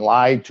being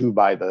lied to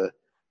by the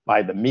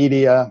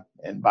media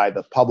and by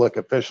the public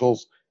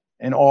officials.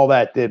 And all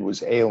that did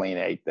was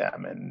alienate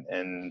them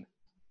and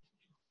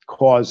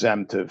cause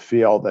them to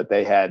feel that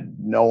they had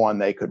no one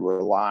they could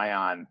rely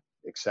on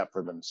except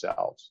for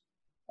themselves.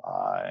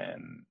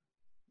 And,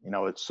 you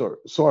know, it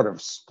sort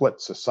of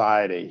split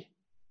society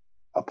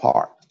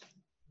apart.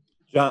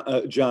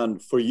 John,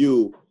 for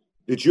you,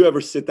 did you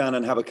ever sit down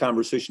and have a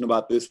conversation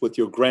about this with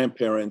your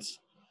grandparents?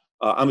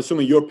 I'm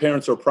assuming your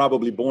parents are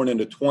probably born in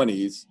the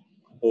 20s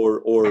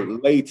or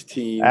late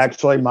teens.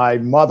 Actually, my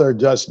mother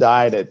just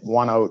died at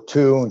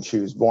 102 and she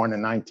was born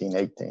in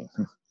 1918.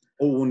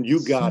 Oh, and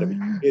you gotta be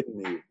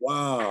kidding me.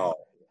 Wow.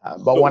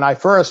 But when I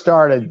first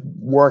started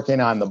working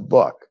on the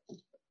book,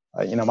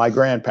 you know, my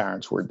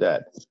grandparents were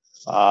dead.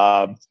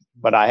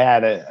 But I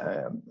had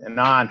an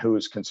aunt who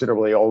was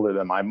considerably older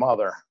than my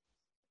mother.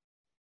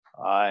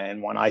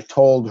 And when I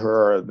told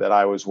her that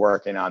I was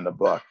working on the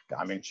book,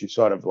 I mean, she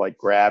sort of like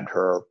grabbed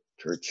her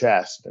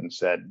chest and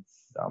said,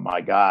 "Oh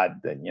my God,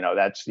 that, you know,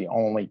 that's the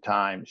only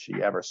time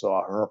she ever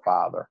saw her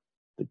father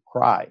to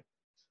cry."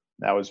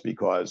 That was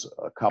because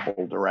a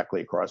couple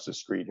directly across the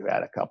street who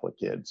had a couple of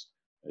kids,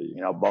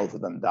 you know, both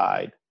of them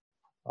died,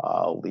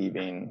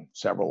 leaving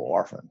several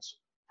orphans,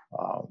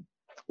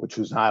 which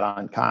was not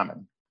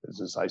uncommon. Because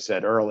as I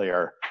said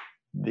earlier,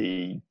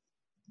 the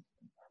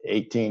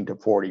 18 to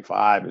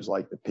 45 is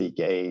like the peak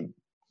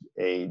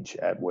age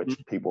at which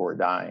people were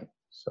dying.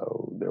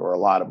 So there were a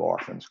lot of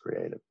orphans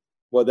created.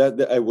 Well,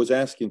 that I was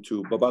asking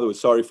too, but by the way,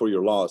 sorry for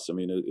your loss. I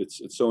mean,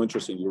 it's so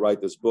interesting. You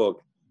write this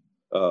book,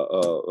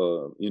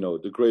 you know,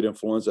 The Great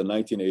Influenza,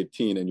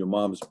 1918, and your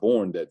mom's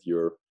born that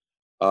year.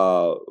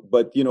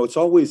 But, you know, it's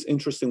always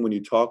interesting when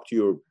you talk to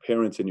your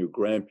parents and your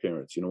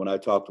grandparents. You know, when I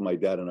talked to my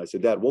dad and I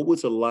said, "Dad, what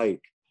was it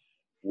like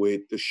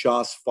with the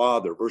Shah's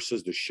father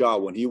versus the Shah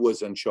when he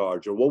was in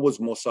charge? Or what was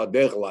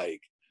Mossadegh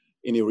like?"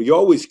 And you're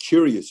always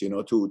curious, you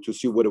know, to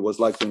see what it was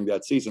like during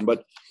that season.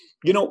 But,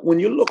 you know, when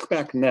you look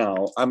back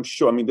now, I'm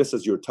sure, I mean, this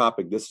is your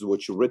topic. This is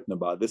what you've written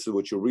about. This is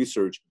what you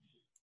research.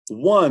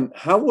 One,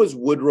 how was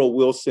Woodrow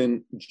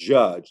Wilson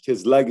judged,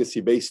 his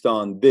legacy based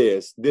on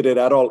this? Did it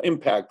at all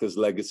impact his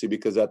legacy?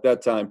 Because at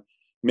that time,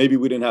 maybe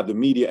we didn't have the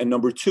media. And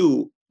number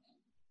two,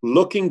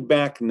 looking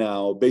back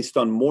now, based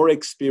on more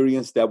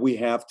experience that we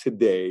have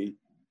today,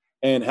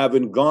 and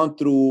having gone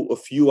through a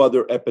few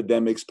other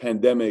epidemics,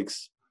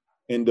 pandemics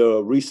in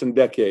the recent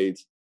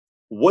decades,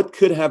 what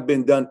could have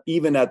been done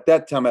even at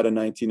that time at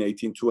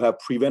 1918 to have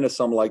prevented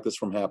something like this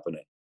from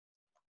happening?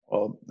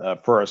 Well,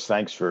 first,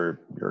 thanks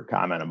for your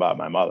comment about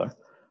my mother.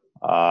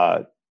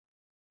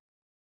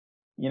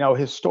 You know,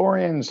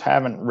 historians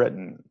haven't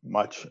written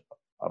much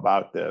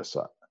about this.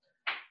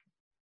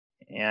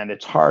 And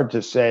it's hard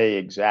to say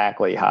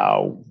exactly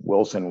how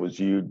Wilson was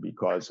viewed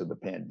because of the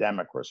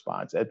pandemic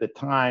response. At the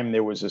time,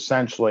 there was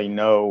essentially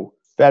no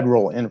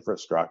federal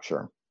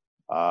infrastructure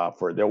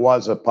there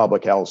was a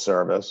public health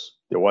service.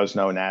 There was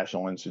no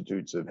National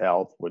Institutes of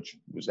Health, which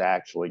was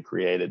actually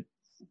created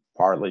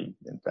partly,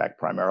 in fact,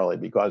 primarily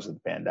because of the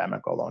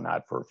pandemic, although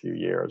not for a few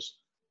years.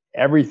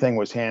 Everything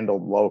was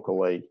handled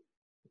locally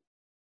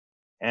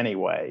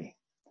anyway.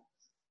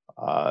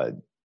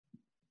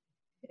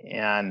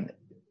 And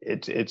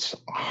it's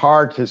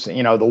hard to say,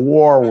 you know, the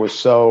war was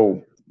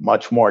so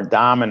much more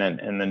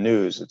dominant in the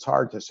news. It's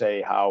hard to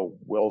say how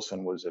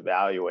Wilson was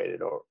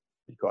evaluated or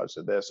because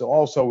of this.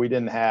 Also, we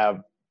didn't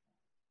have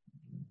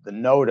the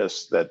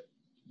notice that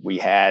we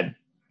had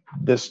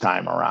this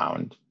time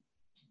around.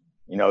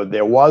 You know,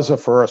 there was a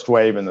first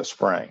wave in the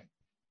spring,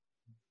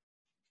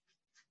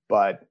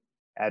 but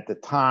at the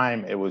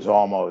time it was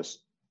almost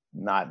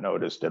not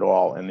noticed at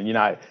all. And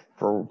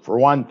for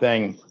one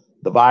thing,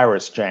 the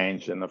virus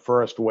changed, and the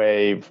first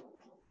wave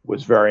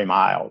was very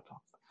mild.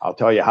 I'll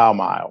tell you how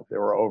mild.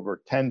 There were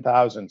over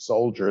 10,000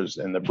 soldiers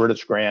in the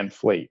British Grand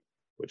Fleet,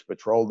 which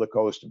patrolled the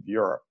coast of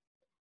Europe,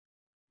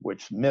 who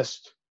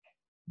missed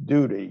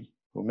duty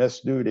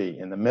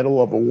in the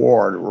middle of a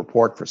war to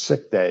report for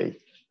sick day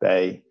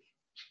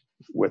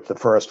with the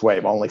first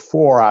wave. Only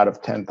 4 out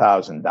of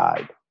 10,000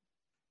 died.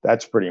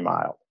 That's pretty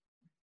mild.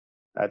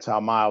 That's how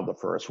mild the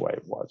first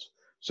wave was.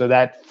 So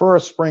that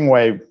first spring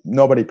wave,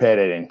 nobody paid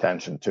any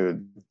attention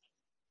to.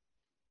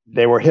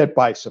 They were hit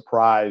by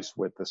surprise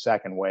with the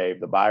second wave.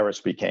 The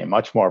virus became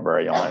much more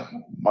virulent,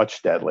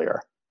 much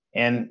deadlier.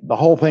 And the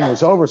whole thing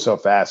was over so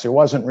fast, there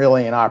wasn't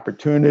really an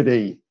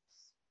opportunity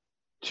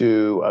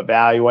to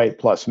evaluate,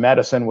 plus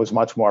medicine was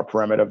much more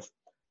primitive.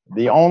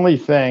 The only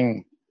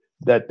thing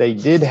that they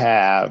did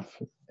have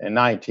in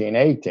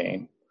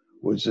 1918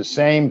 was the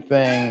same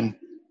thing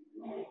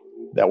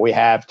that we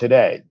have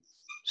today.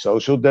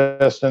 Social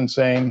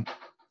distancing,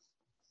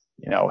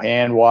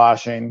 hand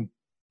washing,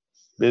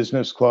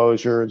 business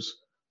closures,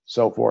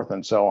 so forth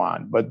and so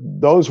on. But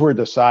those were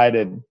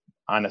decided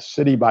on a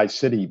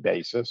city-by-city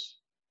basis,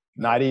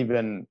 not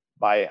even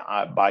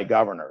by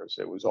governors.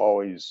 It was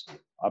always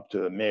up to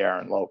the mayor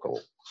and local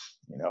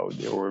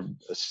there were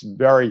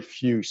very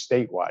few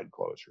statewide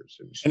closures.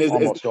 It was And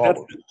almost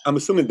all. I'm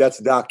assuming that's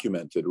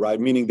documented, right?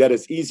 Meaning that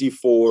it's easy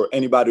for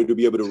anybody to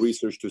be able to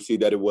research to see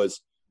that it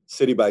was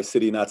city by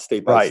city, not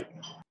state by state.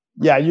 Right.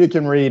 Yeah, you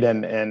can read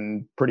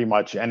in pretty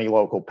much any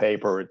local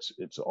paper.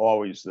 It's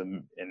always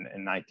in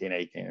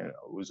 1918. It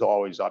was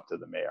always up to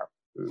the mayor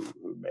who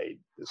made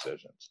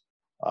decisions.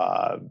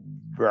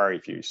 Very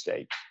few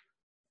states.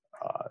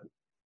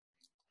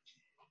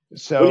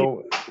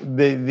 So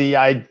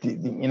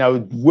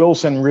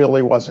Wilson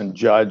really wasn't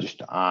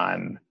judged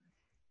on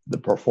the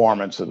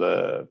performance of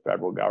the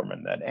federal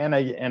government.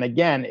 And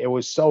again, it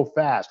was so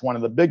fast. One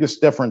of the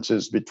biggest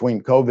differences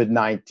between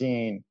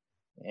COVID-19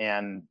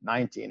 and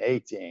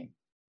 1918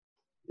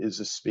 is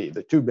the speed.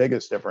 The two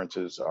biggest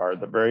differences are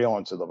the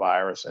virulence of the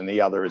virus, and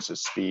the other is the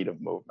speed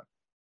of movement.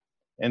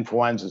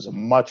 Influenza is a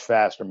much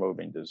faster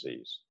moving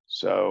disease.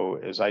 So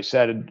as I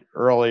said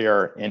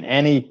earlier, in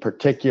any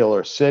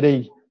particular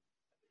city,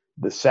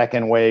 the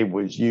second wave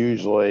was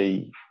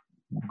usually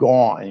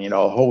gone.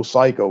 The whole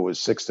cycle was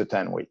 6 to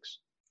 10 weeks.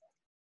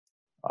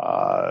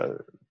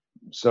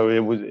 So it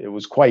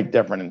was quite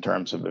different in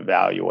terms of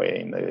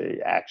evaluating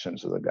the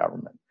actions of the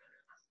government.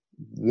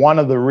 One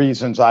of the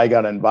reasons I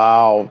got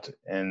involved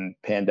in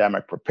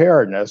pandemic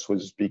preparedness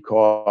was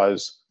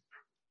because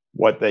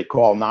what they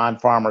call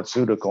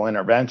non-pharmaceutical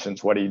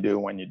interventions, what do you do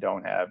when you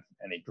don't have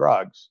any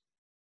drugs,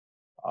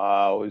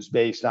 was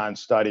based on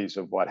studies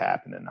of what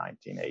happened in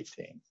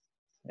 1918.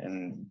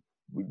 And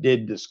we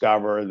did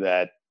discover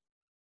that,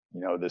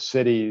 the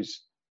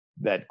cities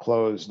that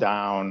closed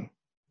down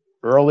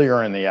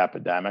earlier in the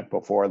epidemic,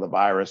 before the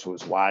virus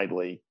was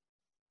widely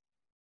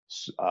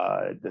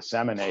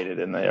disseminated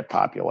in their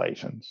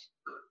populations,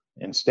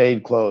 and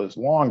stayed closed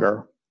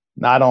longer,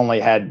 not only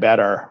had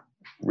better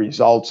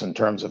results in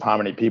terms of how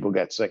many people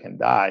get sick and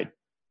died,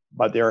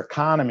 but their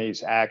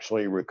economies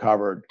actually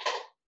recovered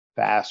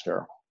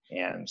faster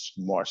and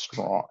more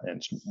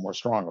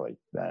strongly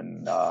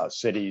than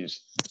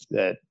cities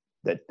that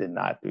did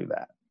not do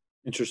that.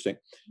 Interesting.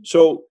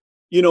 So,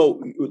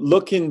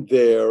 looking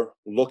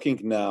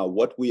now,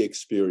 what we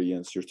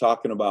experience, you're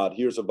talking about,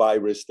 here's a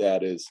virus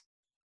that is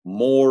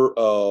more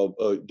of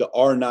the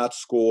R0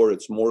 score.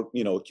 It's more,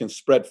 it can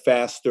spread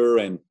faster,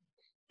 and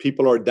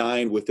people are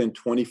dying within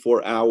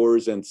 24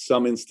 hours. And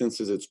some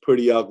instances, it's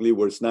pretty ugly,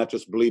 where it's not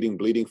just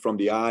bleeding from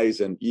the eyes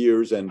and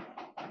ears. And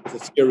it's a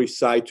scary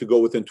sight to go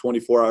within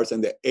 24 hours.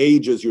 And the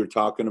ages you're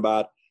talking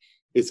about,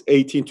 it's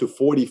 18 to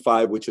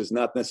 45, which is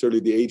not necessarily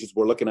the ages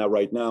we're looking at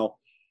right now.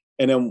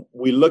 And then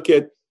we look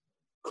at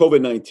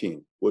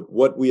COVID-19, with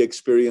what we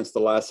experienced the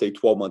last, say,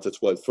 12 months. It's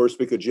first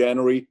week of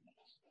January,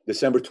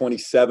 December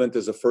 27th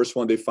is the first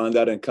one they find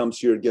out, and comes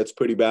here, it gets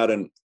pretty bad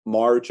in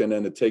March, and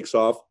then it takes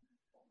off.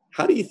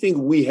 How do you think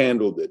we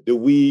handled it? Do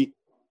we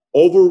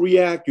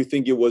overreact? You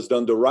think it was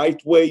done the right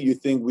way? You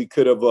think we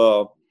could have,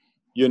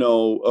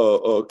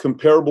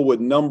 comparable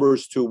with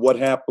numbers to what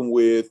happened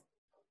with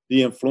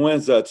the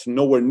influenza? It's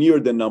nowhere near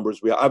the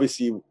numbers. We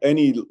obviously,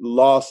 any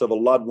loss of a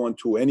loved one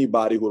to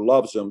anybody who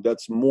loves them,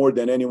 that's more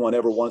than anyone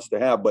ever wants to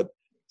have. But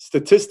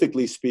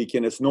statistically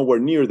speaking, it's nowhere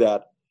near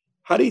that.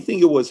 How do you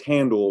think it was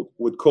handled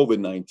with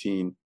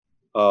COVID-19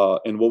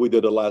 and what we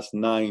did the last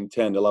 9,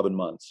 10, 11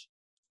 months?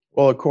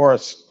 Well, of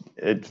course,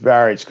 it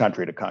varies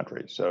country to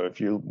country. So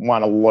if you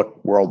want to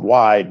look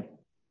worldwide,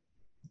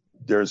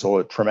 there's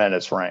a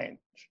tremendous range.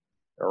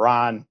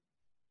 Iran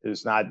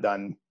has not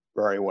done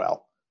very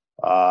well.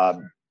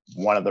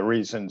 One of the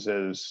reasons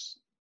is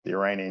the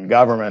Iranian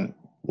government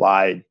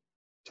lied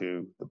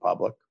to the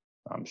public.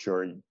 I'm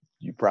sure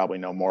you probably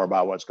know more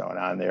about what's going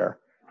on there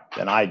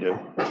than I do.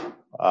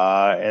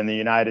 In the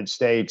United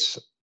States,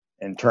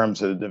 in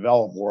terms of the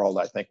developed world,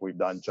 I think we've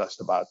done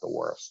just about the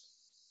worst.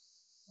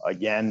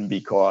 Again,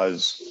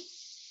 because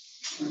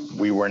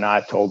we were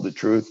not told the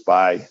truth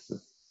by,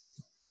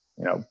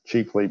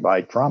 chiefly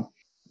by Trump.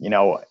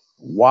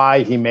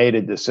 Why he made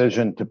a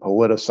decision to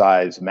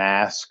politicize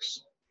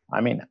masks.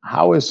 I mean,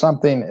 how is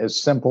something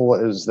as simple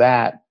as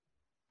that,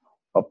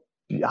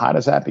 how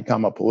does that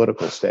become a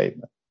political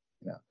statement?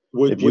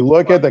 If you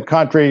look at the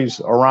countries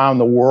around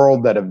the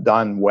world that have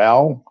done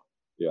well,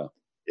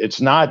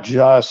 it's not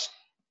just,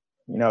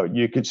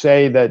 you could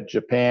say that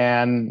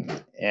Japan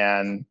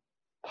and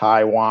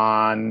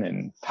Taiwan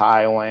and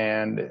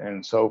Thailand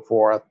and so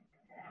forth,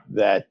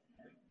 that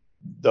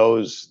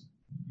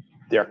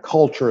their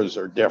cultures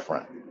are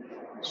different.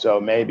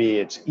 So maybe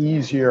it's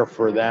easier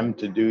for them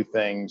to do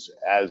things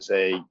as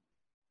a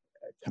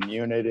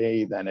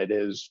community than it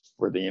is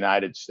for the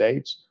United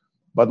States.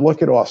 But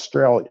look at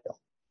Australia.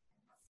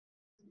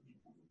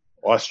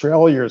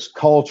 Australia's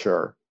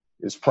culture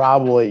is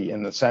probably,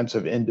 in the sense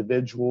of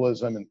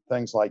individualism and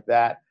things like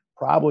that,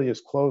 probably as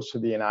close to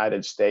the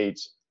United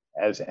States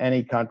as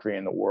any country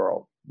in the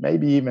world,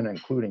 maybe even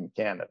including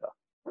Canada.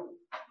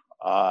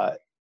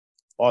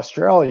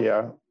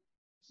 Australia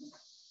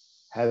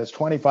has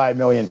 25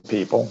 million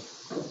people,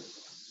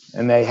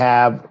 and they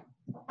have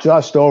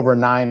just over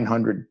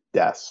 900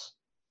 deaths.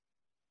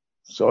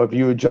 So if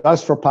you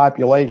adjust for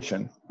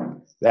population,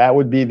 That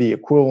would be the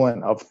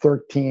equivalent of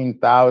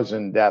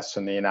 13,000 deaths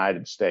in the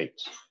United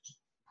States.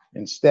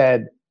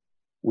 Instead,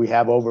 we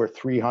have over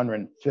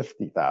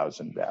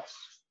 350,000 deaths.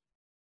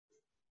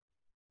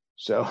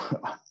 So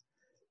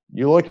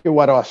you look at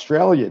what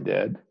Australia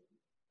did,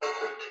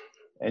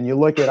 and you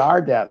look at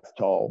our death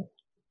toll,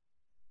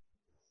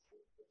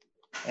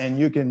 and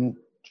you can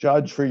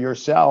judge for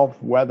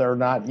yourself whether or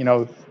not,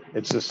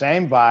 it's the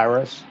same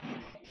virus.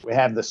 We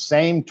have the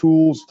same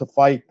tools to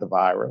fight the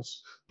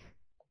virus.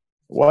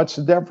 What's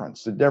the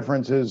difference? The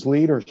difference is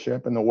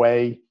leadership and the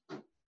way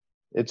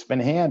it's been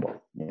handled.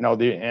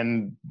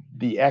 And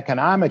the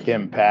economic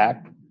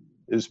impact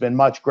has been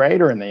much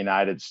greater in the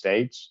United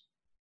States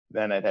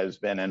than it has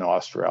been in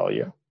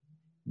Australia,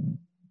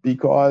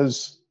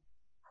 because,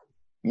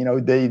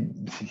 like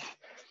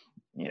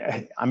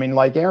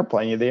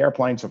airplane, the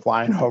airplanes are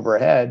flying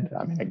overhead.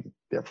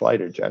 They're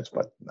fighter jets,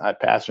 but not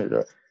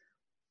passenger.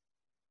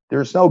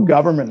 There's no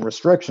government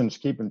restrictions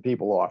keeping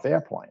people off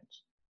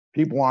airplanes.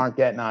 People aren't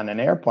getting on an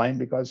airplane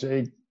because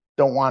they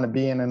don't want to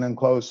be in an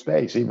enclosed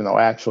space, even though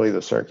actually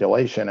the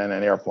circulation in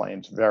an airplane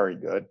is very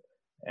good,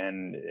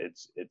 and it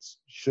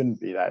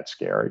shouldn't be that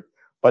scary.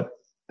 But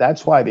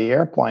that's why the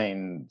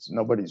airplanes,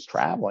 nobody's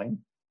traveling.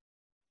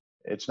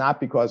 It's not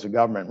because of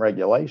government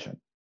regulation.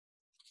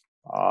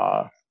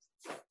 So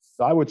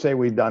I would say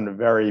we've done a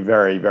very,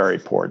 very, very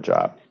poor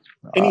job.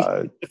 Any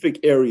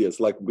specific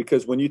areas,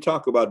 because when you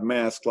talk about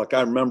masks,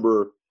 I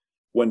remember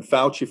when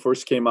Fauci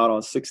first came out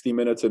on 60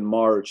 Minutes in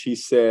March, he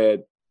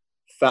said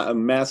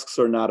masks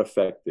are not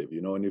effective,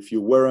 and if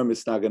you wear them,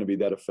 it's not going to be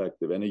that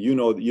effective. And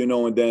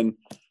and then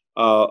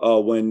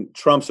when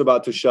Trump's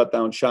about to shut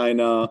down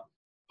China,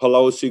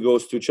 Pelosi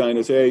goes to China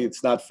and says, hey,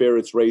 it's not fair,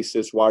 it's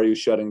racist. Why are you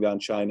shutting down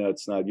China?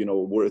 It's not,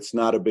 it's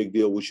not a big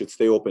deal. We should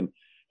stay open.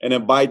 And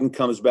then Biden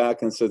comes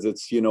back and says,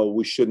 it's,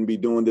 we shouldn't be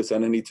doing this.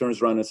 And then he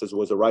turns around and says,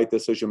 was the right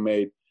decision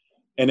made?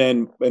 And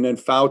then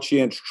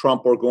Fauci and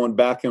Trump are going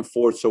back and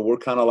forth. So we're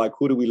kind of like,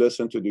 who do we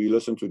listen to? Do you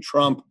listen to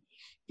Trump?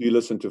 Do you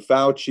listen to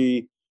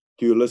Fauci?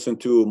 Do you listen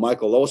to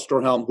Michael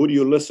Osterholm? Who do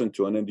you listen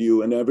to? And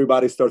then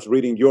everybody starts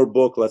reading your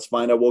book. Let's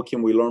find out what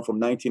can we learn from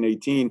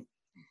 1918.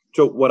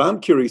 So what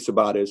I'm curious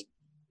about is,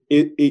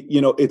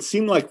 it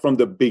seemed like from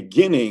the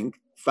beginning,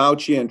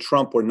 Fauci and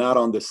Trump were not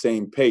on the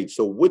same page.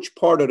 So which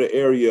part of the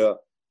area,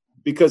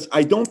 because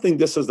I don't think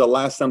this is the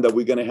last time that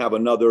we're going to have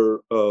another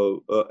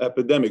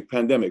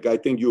pandemic. I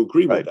think you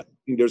agree with that. I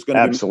think there's going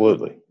to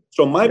absolutely.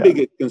 So my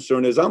biggest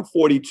concern is I'm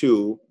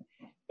 42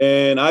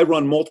 and I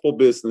run multiple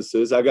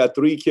businesses. I got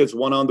 3 kids,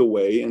 1 on the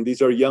way, and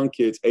these are young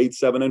kids, 8,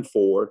 7, and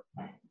 4.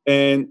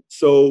 And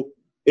so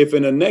if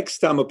in the next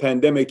time a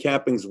pandemic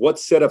happens, what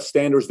set of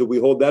standards do we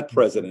hold that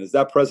president? Is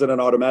that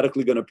president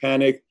automatically going to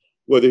panic,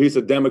 whether he's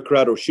a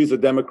Democrat or she's a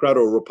Democrat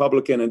or a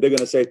Republican, and they're going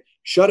to say,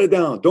 shut it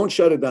down, don't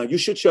shut it down, you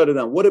should shut it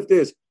down. What if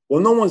this?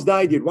 Well, no one's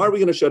died yet. Why are we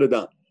going to shut it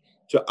down?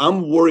 So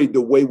I'm worried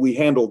the way we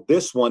handle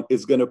this one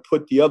is going to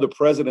put the other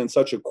president in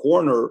such a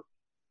corner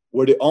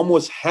where they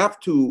almost have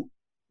to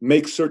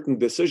make certain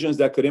decisions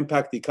that could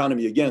impact the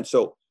economy again.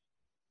 So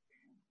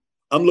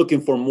I'm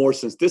looking for more,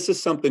 since this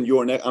is something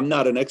I'm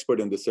not an expert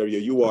in this area.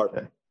 You are.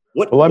 Okay.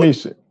 Let me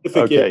see.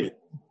 Okay.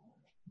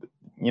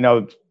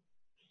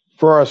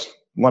 First,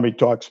 let me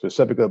talk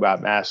specifically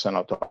about masks, and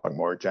I'll talk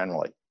more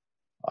generally.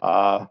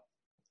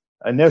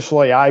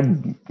 Initially, I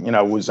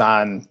was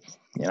on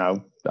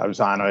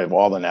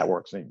all the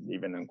networks,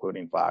 even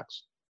including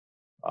Fox.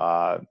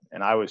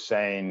 And I was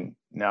saying,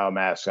 no,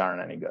 masks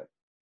aren't any good.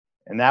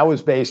 And that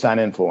was based on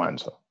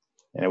influenza,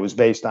 and it was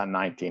based on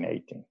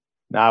 1918.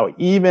 Now,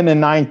 even in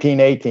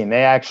 1918,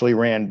 they actually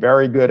ran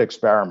very good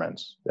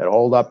experiments that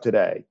hold up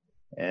today,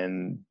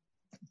 and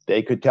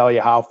they could tell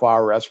you how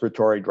far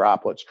respiratory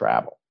droplets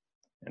travel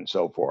and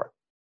so forth.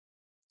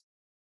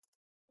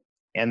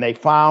 And they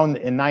found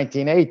in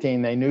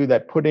 1918, they knew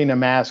that putting a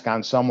mask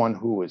on someone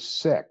who was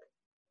sick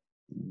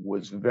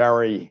was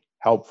very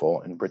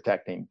helpful in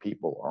protecting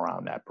people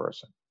around that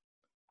person.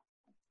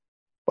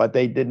 But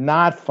they did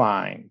not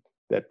find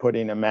that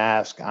putting a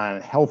mask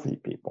on healthy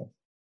people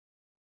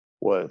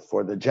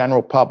for the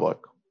general public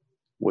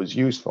was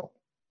useful.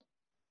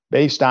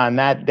 Based on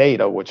that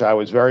data, which I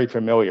was very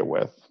familiar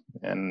with,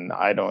 and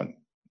I don't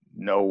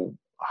know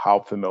how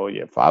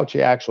familiar,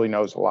 Fauci actually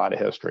knows a lot of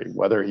history.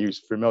 Whether he's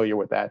familiar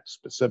with that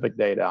specific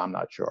data, I'm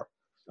not sure.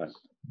 Right.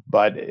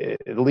 But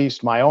at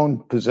least my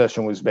own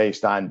position was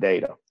based on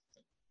data.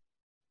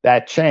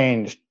 That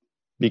changed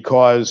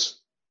because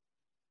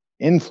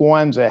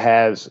influenza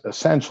has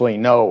essentially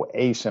no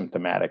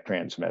asymptomatic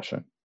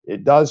transmission.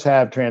 It does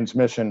have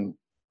transmission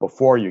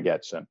before you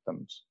get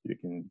symptoms. You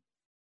can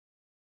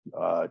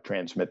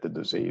transmit the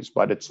disease,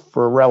 but it's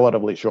for a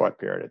relatively short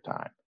period of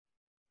time.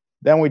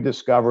 Then we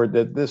discovered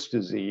that this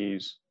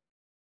disease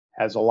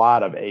has a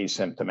lot of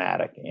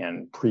asymptomatic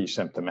and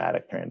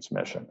pre-symptomatic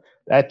transmission.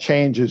 That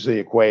changes the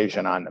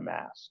equation on the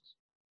masks.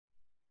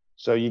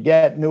 So you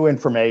get new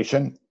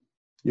information,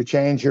 you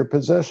change your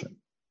position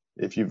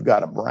if you've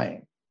got a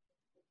brain.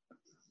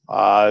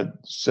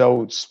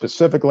 So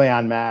specifically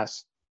on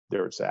masks,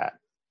 there's that.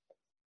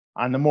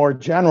 On the more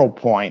general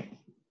point,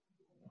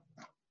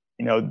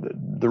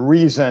 the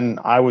reason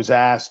I was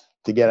asked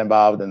to get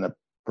involved in the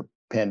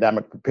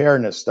pandemic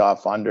preparedness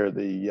stuff under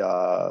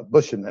the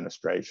Bush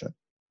administration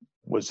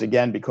was,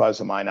 again, because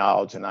of my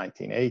knowledge in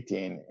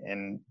 1918.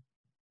 And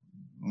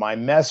my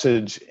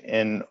message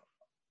in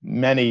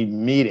many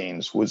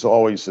meetings was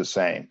always the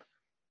same.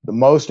 The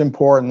most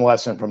important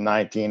lesson from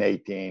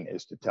 1918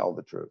 is to tell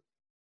the truth.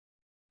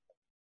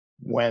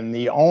 When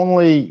the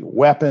only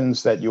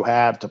weapons that you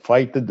have to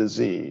fight the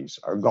disease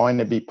are going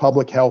to be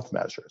public health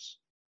measures,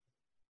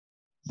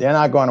 they're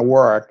not going to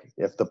work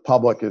if the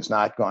public is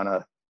not going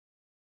to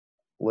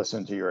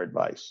listen to your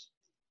advice.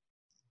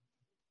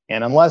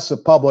 And unless the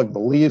public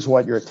believes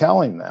what you're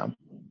telling them,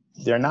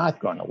 they're not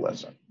going to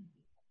listen.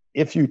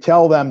 If you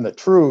tell them the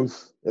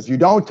truth, if you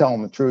don't tell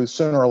them the truth,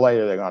 sooner or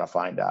later, they're going to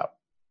find out.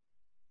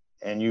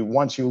 And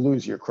once you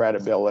lose your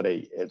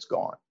credibility, it's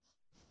gone.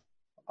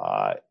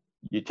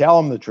 You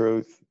tell them the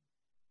truth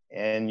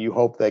and you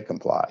hope they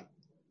comply.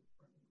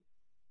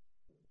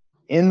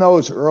 In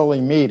those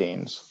early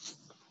meetings,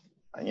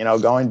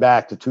 going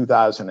back to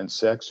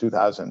 2006,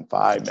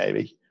 2005,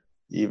 maybe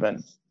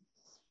even,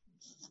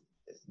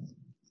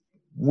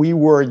 we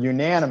were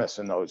unanimous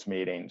in those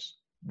meetings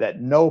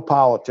that no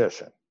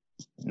politician,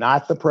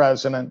 not the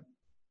president,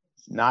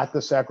 not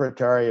the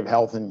Secretary of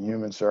Health and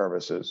Human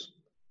Services,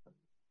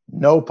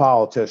 no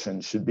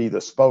politician should be the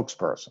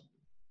spokesperson.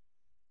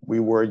 We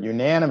were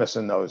unanimous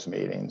in those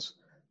meetings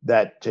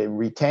that to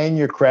retain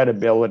your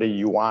credibility,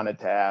 you wanted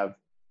to have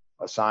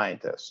a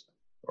scientist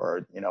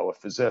or, a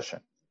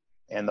physician.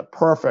 And the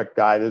perfect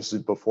guy, this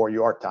is before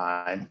your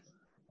time,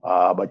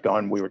 but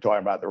we were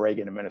talking about the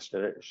Reagan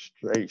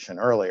administration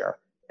earlier.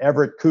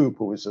 Everett Koop,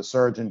 who was the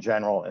Surgeon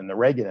General in the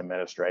Reagan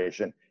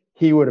administration,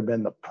 he would have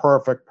been the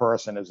perfect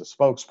person as a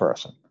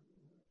spokesperson.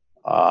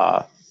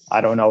 I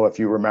don't know if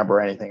you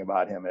remember anything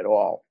about him at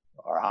all,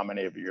 or how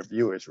many of your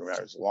viewers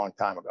remember. It was a long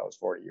time ago. It was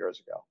 40 years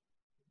ago.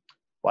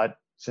 But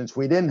since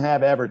we didn't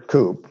have Everett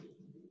Koop,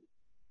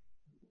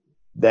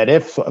 that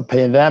if a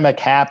pandemic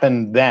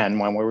happened then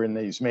when we were in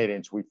these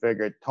meetings, we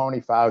figured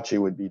Tony Fauci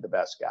would be the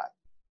best guy.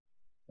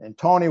 And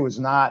Tony was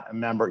not a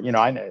member.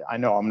 I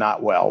know him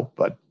not well,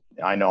 but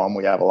I know him.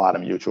 We have a lot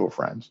of mutual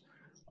friends.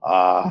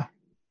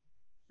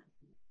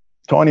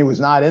 Tony was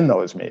not in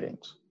those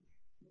meetings.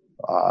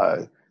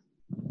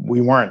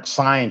 We weren't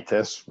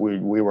scientists. We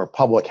were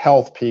public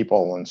health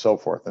people and so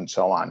forth and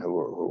so on who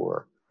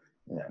were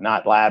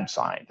not lab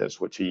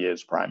scientists, which he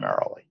is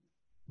primarily.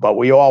 But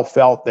we all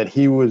felt that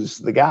he was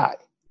the guy.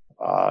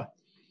 The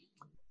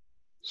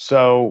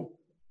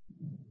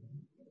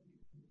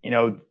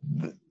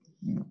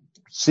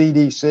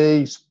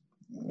CDC,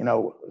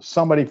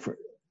 somebody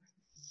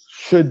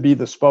should be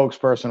the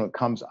spokesperson who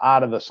comes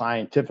out of the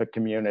scientific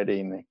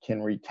community and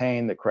can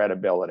retain the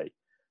credibility.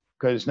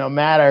 Because no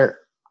matter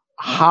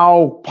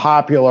how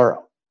popular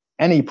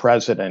any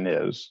president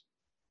is,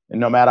 and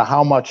no matter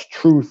how much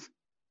truth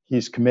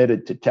he's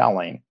committed to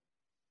telling,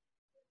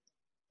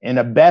 in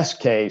a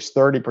best case,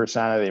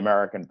 30% of the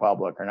American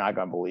public are not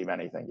going to believe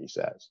anything he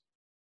says.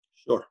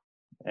 Sure.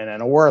 And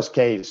in a worst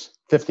case,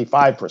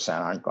 55%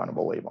 aren't going to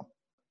believe him.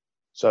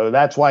 So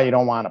that's why you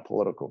don't want a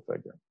political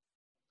figure.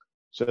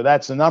 So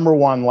that's the number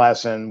one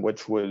lesson,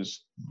 which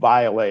was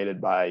violated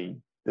by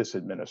this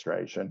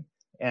administration.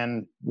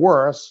 And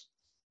worse,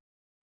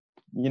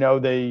 as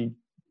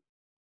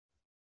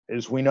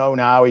we know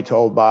now, he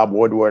told Bob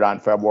Woodward on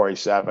February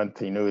 7th,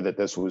 he knew that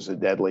this was a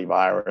deadly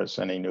virus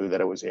and he knew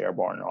that it was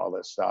airborne and all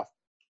this stuff.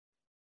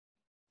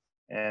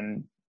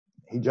 And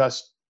he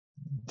just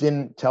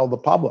didn't tell the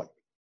public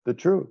the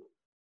truth.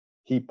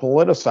 He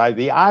politicized.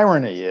 The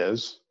irony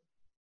is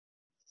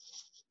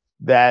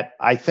that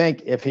I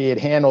think if he had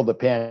handled the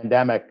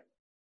pandemic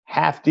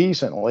half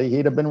decently,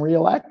 he'd have been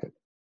reelected.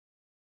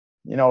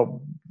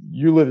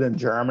 You lived in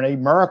Germany.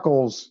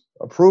 Merkel's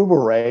approval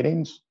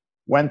ratings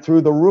went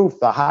through the roof,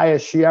 the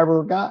highest she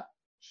ever got.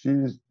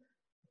 She's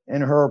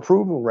in her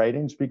approval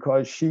ratings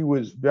because she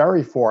was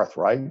very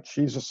forthright.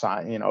 She's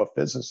a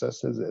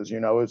physicist, as you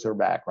know, is her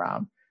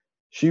background.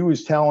 She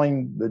was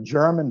telling the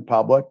German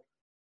public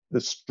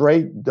the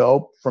straight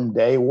dope from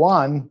day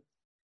one,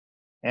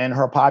 and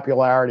her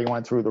popularity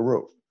went through the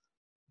roof.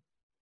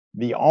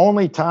 The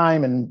only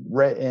time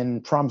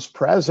in Trump's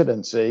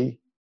presidency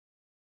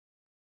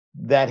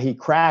that he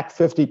cracked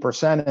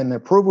 50% in the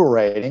approval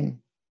rating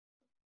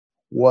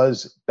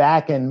was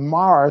back in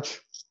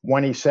March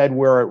when he said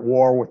we're at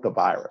war with the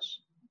virus.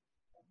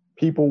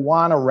 People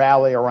want to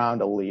rally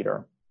around a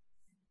leader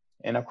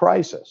in a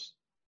crisis.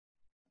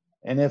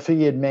 And if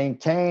he had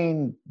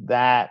maintained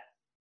that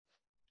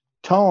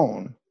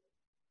tone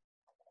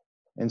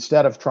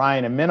instead of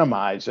trying to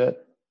minimize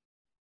it,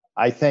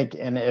 I think,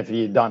 and if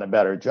he had done a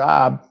better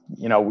job,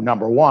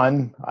 number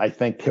one, I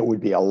think there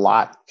would be a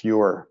lot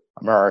fewer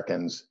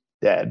Americans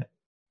dead.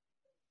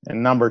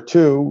 And number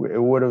two,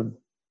 it would have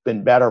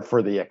been better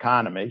for the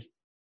economy.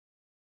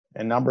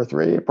 And number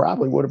three, it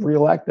probably would have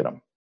reelected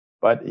him.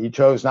 But he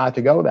chose not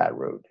to go that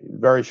route. He's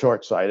very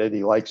short-sighted.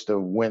 He likes to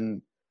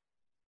win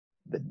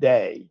the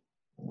day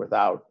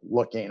without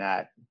looking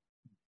at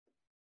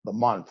the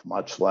month,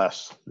 much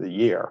less the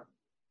year.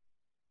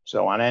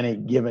 So on any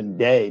given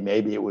day,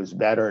 maybe it was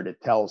better to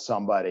tell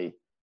somebody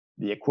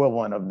the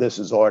equivalent of this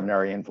is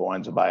ordinary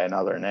influenza by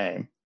another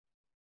name,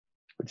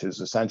 which is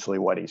essentially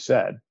what he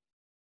said.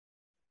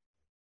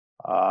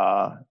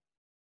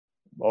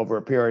 Over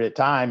a period of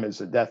time, as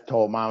the death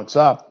toll mounts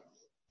up,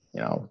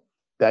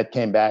 that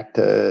came back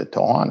to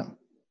haunt him.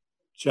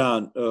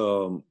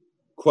 John,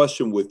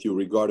 question with you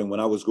regarding when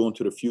I was going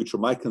to the future.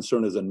 My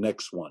concern is the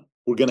next one.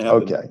 We're going to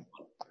have the next one.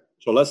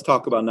 So let's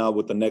talk about now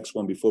with the next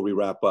one before we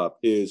wrap up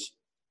is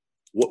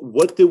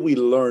what did we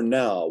learn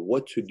now?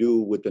 What to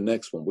do with the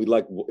next one?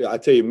 I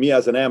tell you, me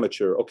as an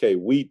amateur, okay,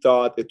 we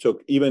thought it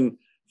took, even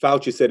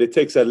Fauci said it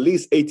takes at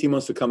least 18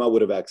 months to come out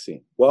with a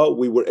vaccine. Well,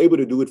 we were able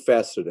to do it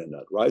faster than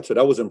that, right? So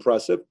that was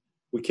impressive.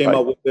 We came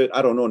out with it,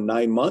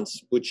 9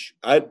 months, which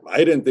I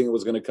didn't think it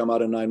was going to come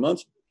out in 9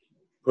 months.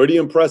 Pretty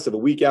impressive. A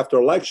week after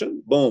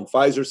election, boom,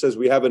 Pfizer says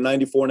we have a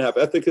 94.5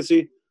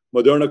 efficacy.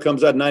 Moderna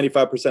comes out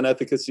 95%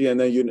 efficacy. And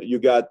then you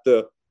got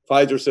the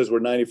Pfizer says we're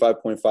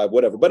 95.5,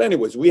 whatever. But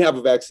anyways, we have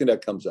a vaccine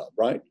that comes out,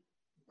 right?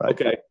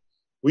 Okay.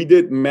 We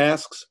did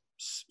masks,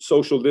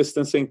 social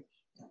distancing.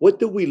 What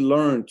did we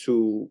learn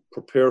to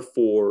prepare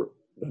for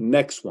the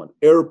next one?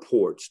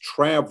 Airports,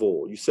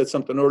 travel. You said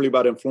something earlier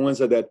about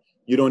influenza that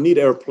you don't need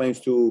airplanes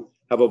to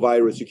have a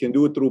virus. You can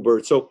do it through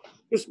birds. So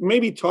just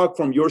maybe talk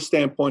from your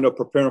standpoint of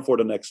preparing for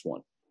the next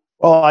one.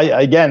 Well,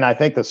 I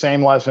think the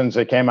same lessons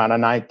that came out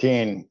of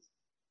 19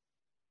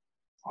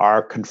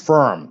 are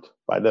confirmed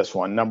by this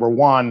one. Number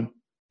one,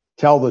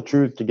 tell the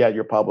truth to get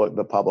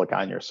the public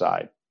on your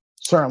side.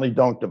 Certainly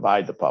don't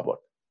divide the public.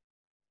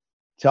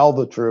 Tell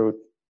the truth,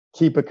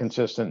 keep a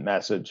consistent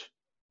message,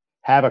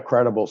 have a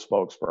credible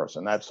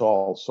spokesperson. That's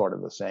all sort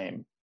of the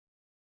same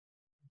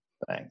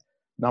thing.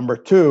 Number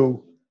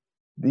two,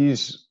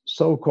 these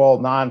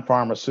so-called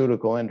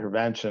non-pharmaceutical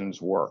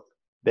interventions work.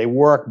 They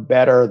work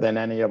better than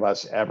any of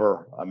us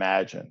ever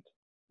imagined.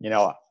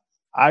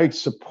 I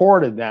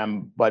supported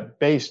them, but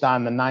based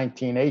on the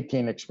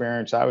 1918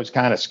 experience, I was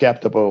kind of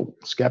skeptical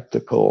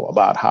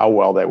about how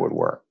well they would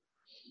work.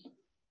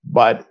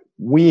 But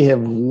we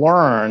have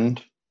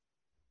learned,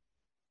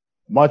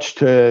 much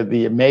to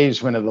the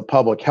amazement of the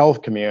public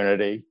health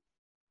community,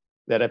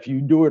 that if you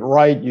do it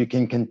right, you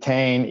can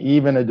contain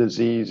even a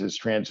disease as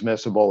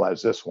transmissible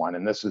as this one.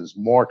 And this is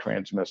more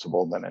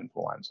transmissible than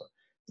influenza.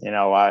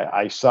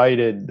 I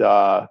cited,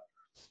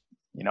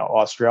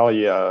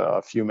 Australia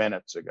a few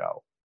minutes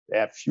ago. They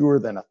have fewer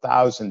than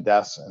 1,000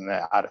 deaths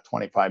out of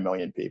 25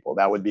 million people.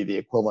 That would be the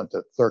equivalent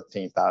to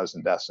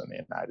 13,000 deaths in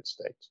the United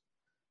States.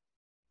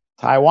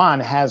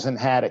 Taiwan hasn't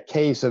had a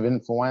case of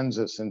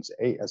influenza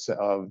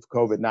of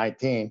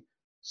COVID-19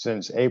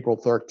 since April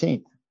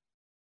 13th.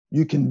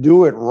 You can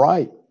do it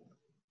right.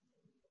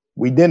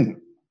 We didn't.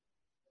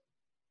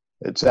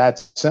 It's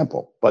that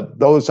simple. But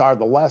those are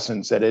the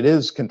lessons, that it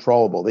is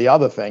controllable. The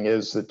other thing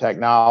is the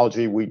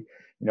technology.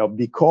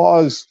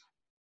 Because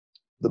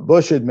the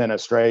Bush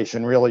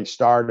administration really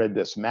started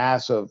this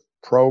massive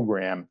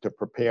program to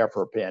prepare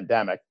for a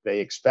pandemic. They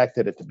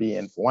expected it to be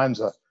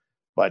influenza,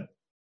 but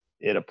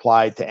it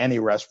applied to any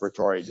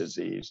respiratory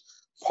disease.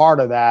 Part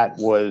of that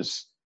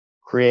was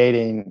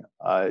putting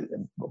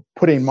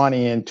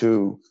money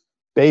into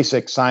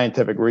basic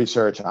scientific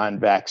research on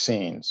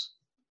vaccines.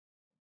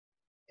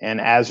 And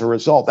as a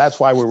result, that's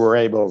why we were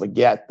able to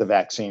get the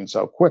vaccine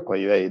so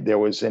quickly. There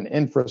was an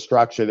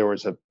infrastructure, there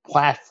was a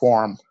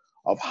platform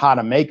of how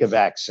to make a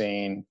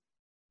vaccine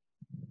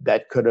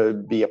that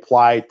could be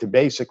applied to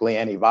basically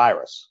any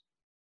virus.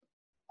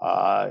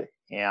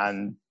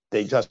 And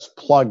they just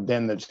plugged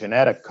in the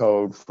genetic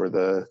code for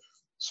the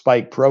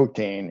spike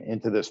protein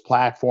into this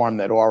platform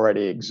that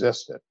already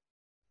existed,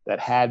 that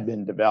had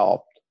been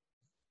developed.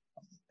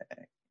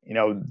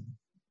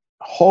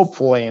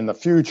 Hopefully in the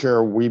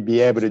future, we'd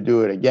be able to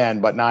do it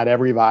again, but not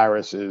every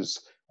virus is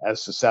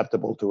as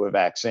susceptible to a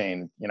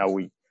vaccine.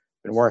 We've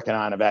been working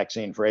on a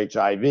vaccine for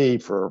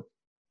HIV for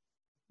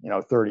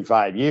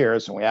 35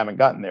 years, and we haven't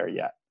gotten there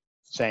yet.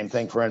 Same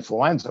thing for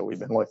influenza. We've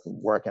been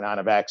working on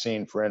a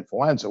vaccine for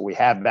influenza. We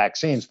have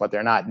vaccines, but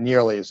they're not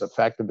nearly as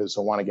effective as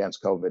the one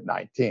against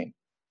COVID-19.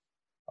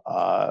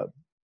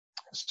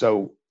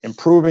 So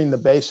improving the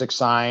basic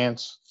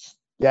science,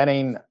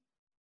 investing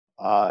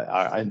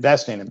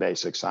in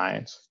basic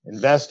science,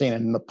 investing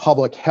in the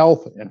public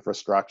health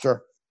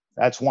infrastructure.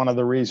 That's one of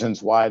the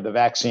reasons why the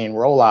vaccine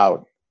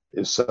rollout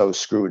is so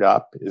screwed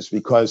up, is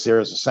because there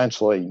is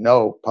essentially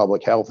no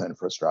public health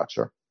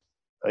infrastructure.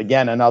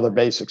 Again, another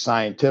basic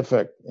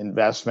scientific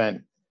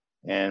investment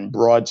in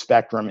broad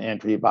spectrum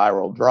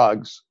antiviral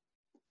drugs.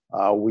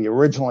 We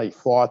originally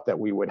thought that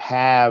we would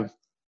have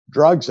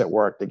drugs that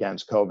worked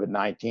against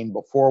COVID-19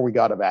 before we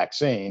got a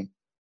vaccine.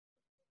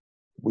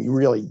 We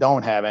really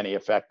don't have any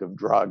effective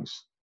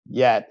drugs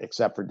yet,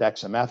 except for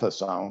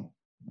dexamethasone,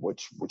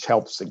 which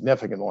helps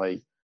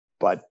significantly,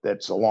 but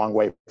that's a long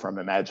way from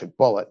a magic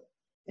bullet.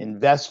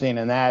 Investing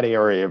in that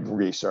area of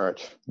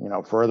research,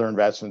 further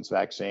investments,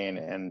 vaccine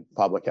and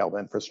public health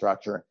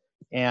infrastructure,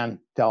 and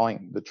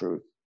telling the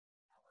truth.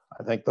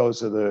 I think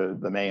those are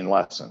the main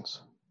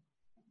lessons.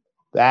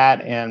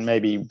 That, and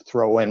maybe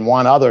throw in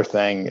one other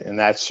thing, and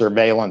that's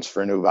surveillance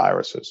for new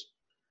viruses.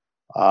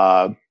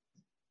 The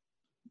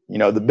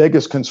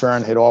biggest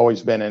concern had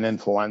always been an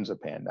influenza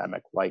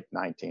pandemic like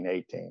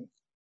 1918.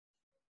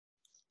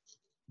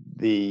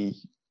 The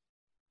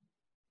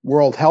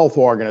World Health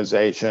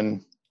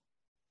Organization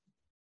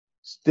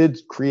did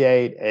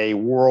create a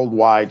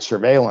worldwide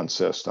surveillance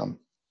system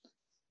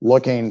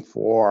looking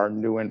for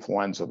new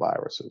influenza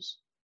viruses.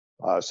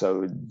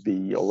 So it'd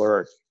be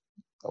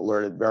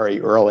alerted very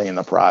early in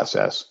the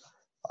process.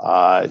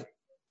 That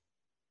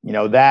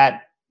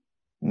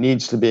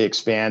needs to be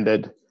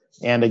expanded.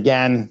 And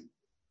again,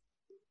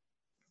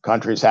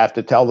 countries have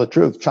to tell the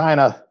truth.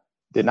 China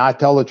did not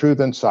tell the truth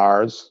in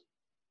SARS.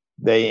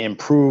 They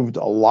improved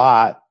a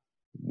lot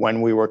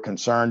when we were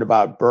concerned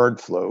about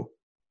bird flu.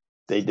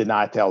 They did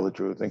not tell the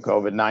truth in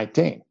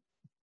COVID-19.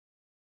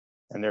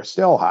 And they're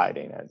still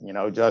hiding it.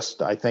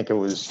 I think it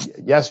was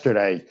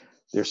yesterday,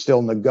 they're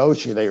still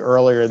negotiating.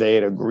 Earlier, they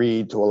had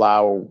agreed to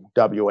allow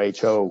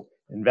WHO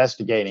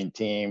investigating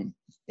team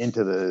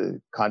into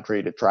the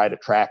country to try to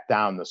track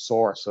down the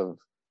source of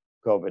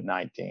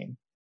COVID-19.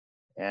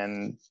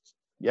 And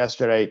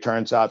yesterday, it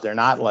turns out they're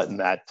not letting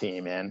that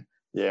team in.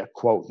 They're,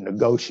 quote,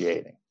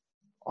 negotiating,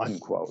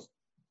 unquote,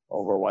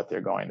 over what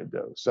they're going to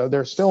do. So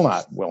they're still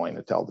not willing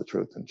to tell the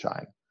truth in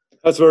China.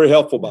 That's very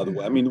helpful, by the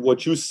way. I mean,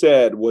 what you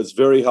said was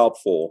very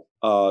helpful.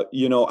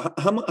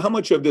 How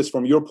much of this,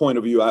 from your point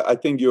of view, I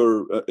think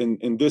you're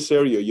in this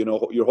area,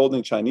 you're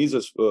holding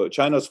China's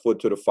foot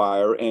to the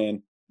fire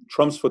and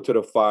Trump's foot to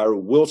the fire,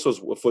 Wilson's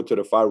foot to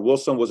the fire.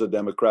 Wilson was a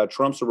Democrat,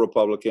 Trump's a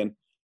Republican.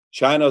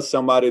 China's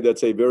somebody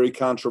that's a very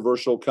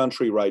controversial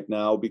country right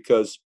now,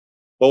 because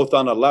both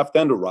on the left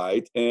and the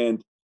right.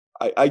 And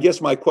I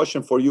guess my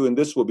question for you in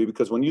this will be,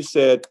 because when you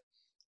said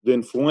the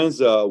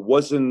influenza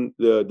wasn't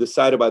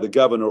decided by the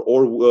governor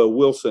or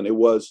Wilson, it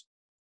was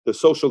the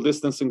social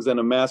distancing and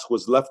a mask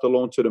was left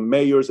alone to the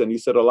mayors. And you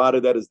said a lot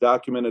of that is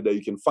documented, that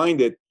you can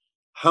find it.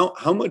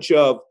 How much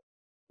of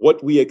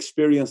what we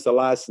experienced the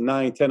last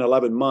 9, 10,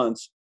 11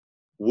 months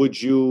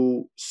would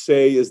you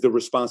say is the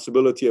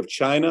responsibility of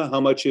China? How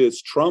much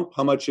is Trump?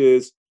 How much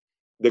is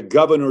the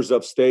governors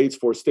of states?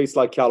 For states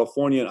like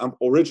California, I'm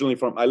originally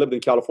I lived in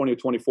California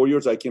 24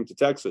 years. I came to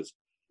Texas.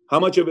 How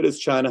much of it is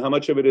China? How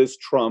much of it is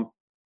Trump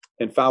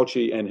and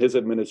Fauci and his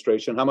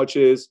administration? How much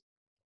is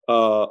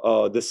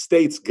the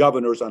states'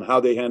 governors on how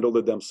they handled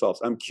it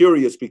themselves? I'm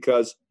curious,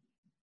 because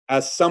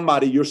as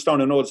somebody, you're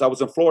starting to notice, I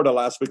was in Florida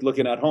last week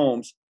looking at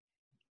homes,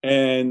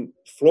 and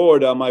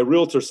Florida, my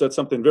realtor said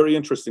something very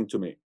interesting to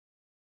me.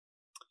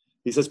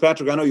 He says,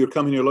 Patrick, I know you're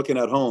coming here looking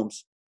at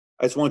homes.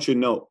 I just want you to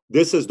know,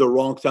 this is the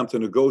wrong time to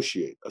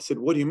negotiate. I said,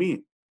 what do you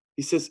mean?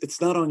 He says, it's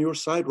not on your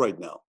side right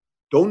now.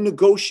 Don't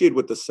negotiate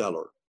with the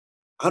seller.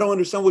 I don't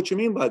understand what you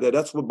mean by that.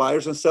 That's what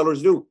buyers and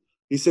sellers do.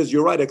 He says,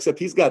 you're right, except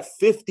he's got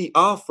 50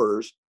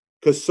 offers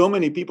because so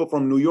many people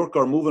from New York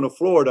are moving to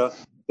Florida.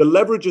 The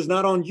leverage is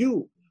not on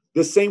you.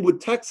 The same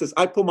with Texas.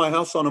 I put my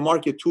house on the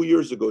market 2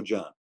 years ago,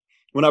 John.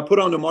 When I put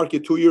on the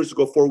market 2 years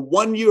ago, for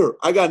 1 year,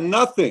 I got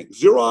nothing,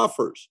 0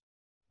 offers.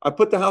 I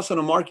put the house on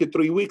the market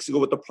 3 weeks ago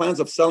with the plans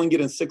of selling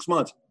it in 6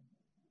 months.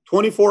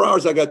 24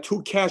 hours, I got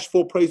 2 cash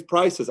full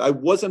prices. I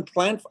wasn't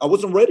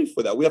ready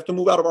for that. We have to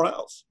move out of our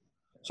house.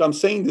 So I'm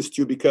saying this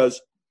to you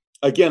because,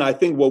 again, I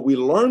think what we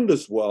learned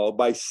as well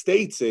by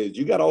states is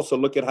you got to also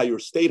look at how your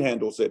state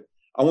handles it.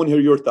 I want to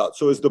hear your thoughts.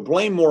 So is the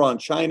blame more on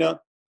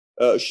China?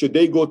 Should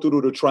they go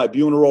through the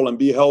tribunal and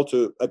be held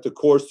at the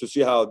courts to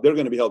see how they're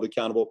going to be held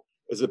accountable?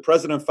 Is it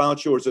President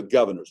Fauci or is it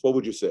governors? What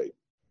would you say?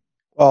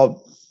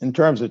 Well, in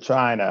terms of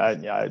China,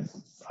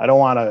 I don't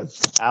want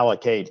to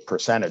allocate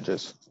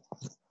percentages,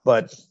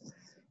 but,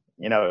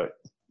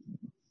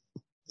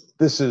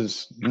 this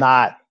is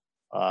not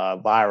a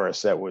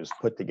virus that was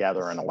put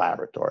together in a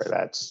laboratory.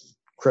 That's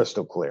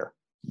crystal clear.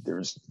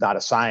 There's not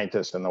a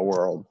scientist in the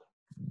world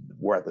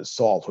worth his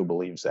salt who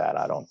believes that,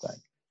 I don't think.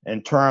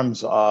 In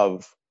terms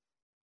of,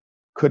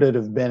 could it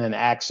have been an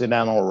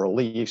accidental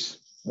release?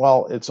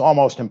 Well, it's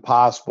almost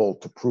impossible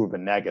to prove a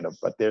negative,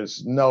 but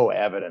there's no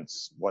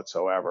evidence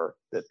whatsoever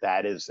that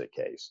that is the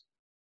case.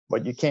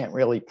 But you can't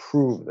really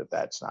prove that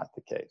that's not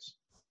the case.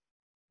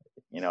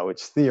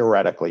 It's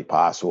theoretically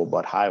possible,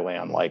 but highly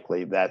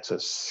unlikely. That's a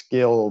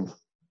skilled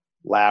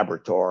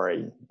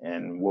laboratory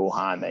in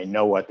Wuhan. They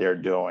know what they're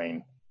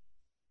doing.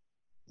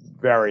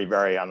 Very,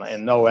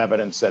 and no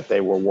evidence that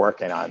they were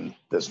working on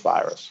this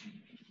virus.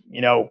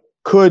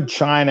 Could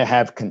China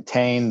have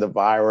contained the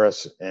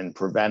virus and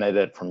prevented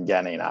it from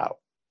getting out?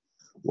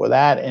 Well,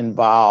 that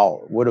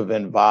would have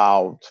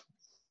involved,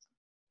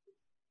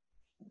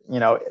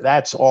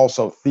 that's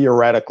also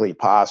theoretically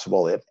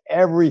possible. If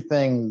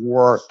everything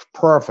worked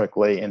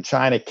perfectly and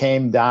China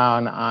came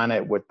down on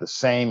it with the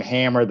same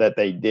hammer that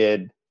they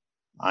did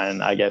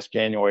on, I guess,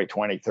 January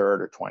 23rd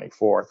or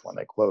 24th when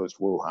they closed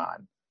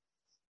Wuhan,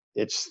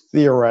 it's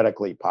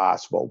theoretically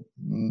possible.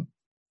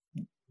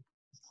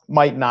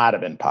 Might not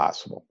have been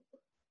possible.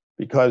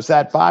 Because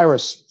that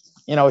virus,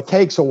 it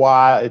takes a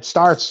while. It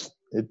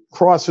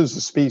crosses the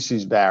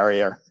species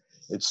barrier.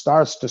 It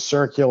starts to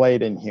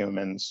circulate in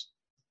humans.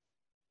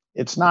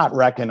 it's not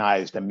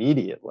recognized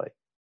immediately.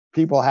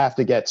 People have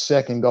to get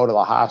sick and go to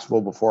the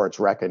hospital before it's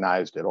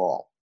recognized at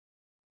all.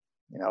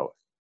 You know,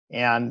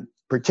 and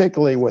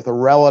particularly with a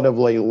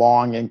relatively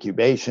long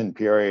incubation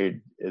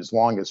period, as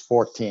long as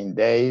 14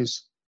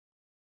 days,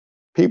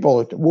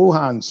 people,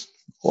 Wuhan's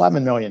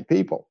 11 million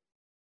people.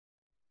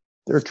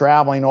 They're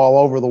traveling all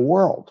over the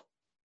world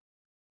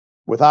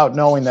without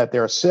knowing that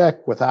they're sick,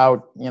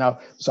 without,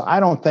 so I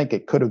don't think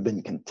it could have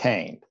been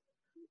contained.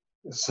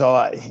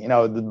 So,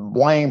 the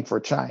blame for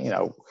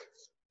China,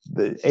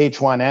 the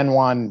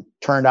H1N1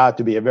 turned out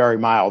to be a very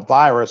mild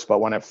virus, but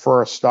when it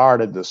first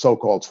started, the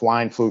so-called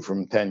swine flu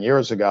from 10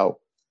 years ago,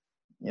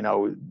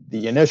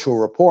 the initial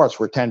reports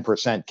were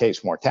 10%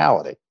 case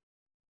mortality.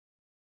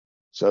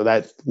 So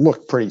that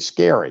looked pretty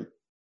scary.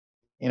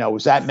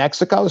 Was that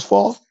Mexico's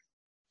fault?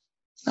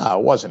 No,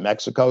 it wasn't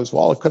Mexico's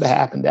fault. It could have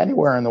happened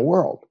anywhere in the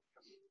world.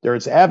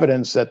 There's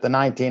evidence that the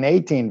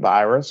 1918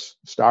 virus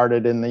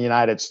started in the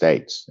United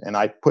States. And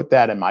I put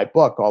that in my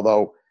book,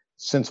 although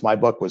since my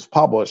book was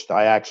published,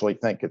 I actually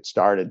think it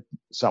started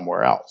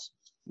somewhere else.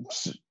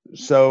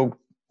 So,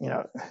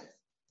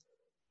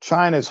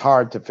 China's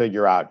hard to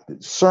figure out.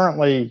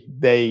 Certainly,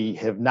 they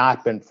have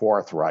not been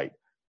forthright.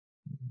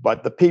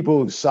 But the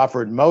people who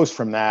suffered most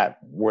from that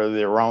were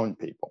their own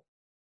people.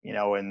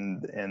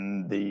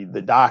 And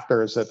the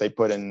doctors that they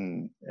put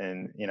in,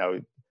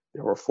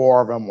 there were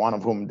 4 of them, one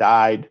of whom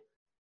died,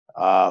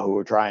 who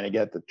were trying to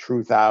get the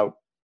truth out.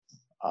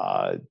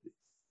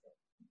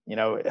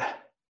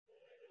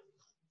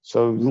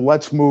 So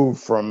let's move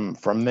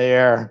from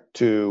there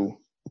to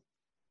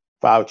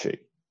Fauci.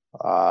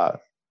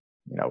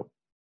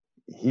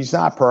 He's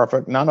not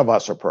perfect. None of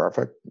us are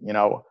perfect.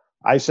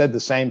 I said the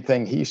same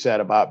thing he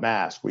said about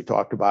masks. We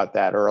talked about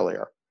that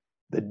earlier.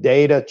 The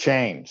data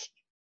changed.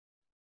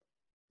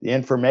 The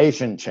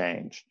information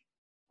changed.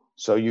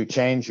 So you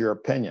change your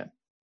opinion.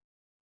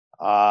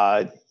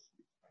 I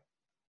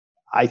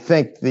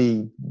think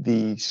the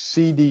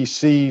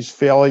CDC's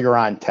failure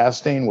on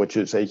testing, which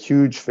is a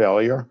huge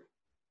failure,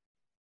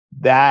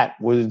 that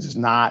was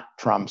not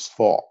Trump's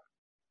fault.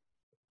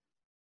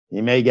 He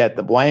may get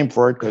the blame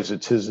for it because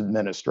it's his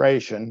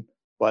administration,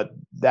 but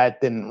that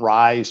didn't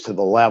rise to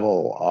the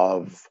level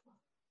of,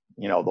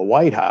 the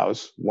White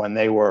House when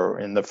they were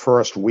in the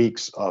first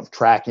weeks of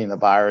tracking the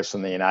virus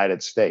in the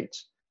United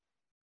States.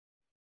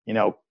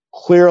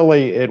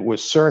 Clearly it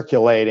was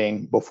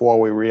circulating before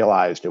we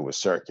realized it was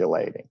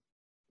circulating.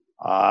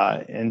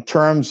 In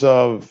terms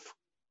of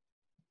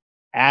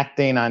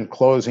acting on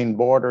closing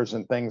borders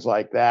and things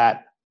like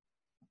that,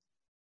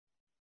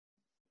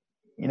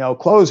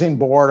 closing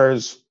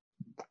borders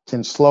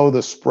can slow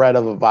the spread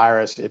of a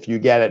virus if you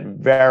get it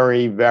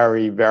very,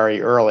 very,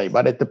 very early,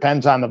 but it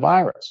depends on the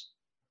virus.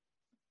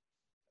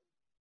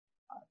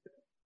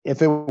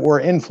 If it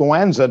were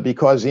influenza,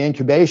 because the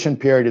incubation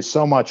period is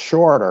so much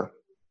shorter,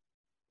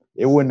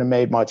 it wouldn't have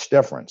made much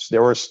difference.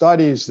 There were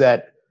studies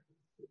that,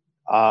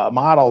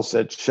 models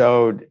that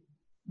showed,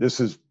 this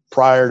is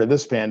prior to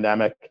this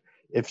pandemic,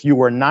 if you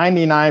were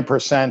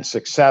 99%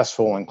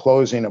 successful in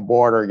closing a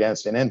border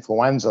against an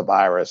influenza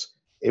virus,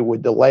 it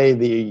would delay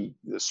the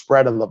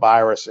spread of the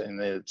virus and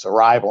its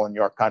arrival in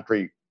your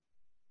country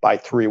by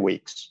 3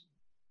 weeks.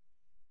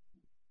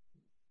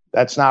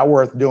 That's not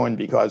worth doing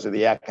because of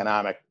the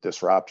economic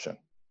disruption.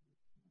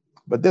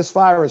 But this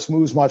virus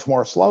moves much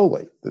more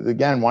slowly.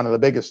 Again, one of the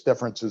biggest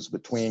differences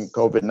between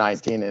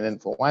COVID-19 and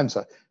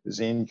influenza is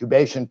the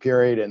incubation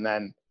period and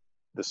then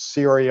the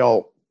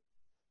serial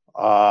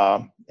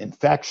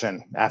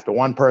infection. After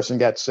one person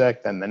gets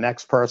sick, then the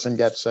next person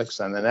gets sick,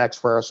 then the next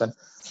person.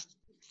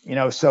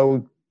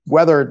 So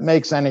whether it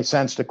makes any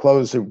sense to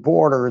close the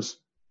borders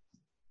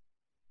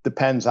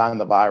depends on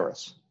the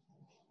virus.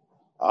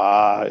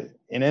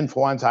 In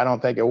influenza, I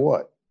don't think it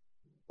would.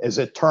 As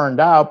it turned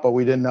out, but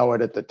we didn't know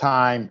it at the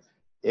time,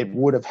 it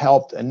would have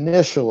helped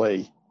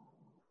initially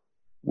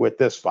with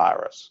this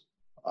virus.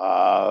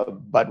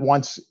 But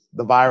once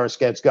the virus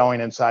gets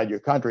going inside your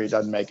country, it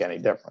doesn't make any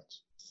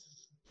difference.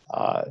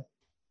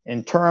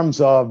 In terms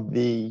of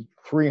the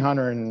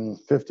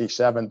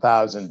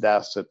 357,000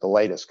 deaths at the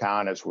latest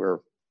count as we're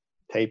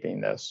taping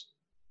this,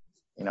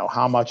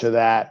 how much of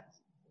that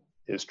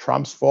is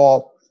Trump's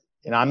fault?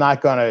 I'm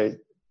not going to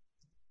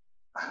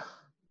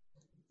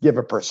give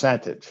a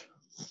percentage,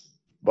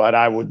 but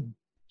I would,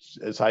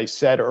 as I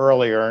said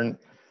earlier,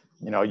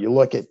 you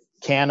look at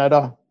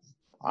Canada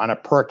on a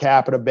per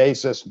capita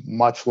basis,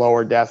 much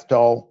lower death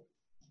toll.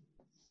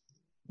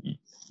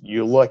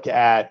 You look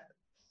at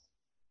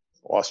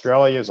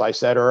Australia, as I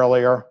said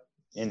earlier,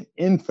 an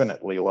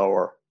infinitely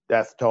lower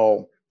death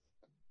toll.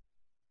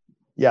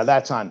 Yeah,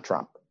 that's on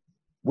Trump.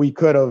 We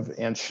could have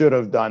and should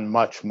have done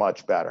much,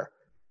 much better.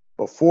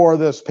 Before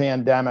this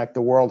pandemic,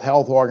 the World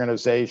Health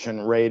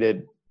Organization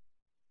rated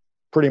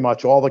pretty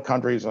much all the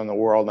countries in the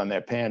world on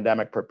their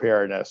pandemic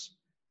preparedness.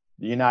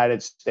 The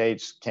United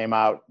States came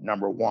out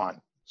number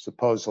 1.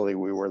 Supposedly,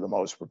 we were the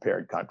most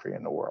prepared country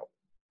in the world.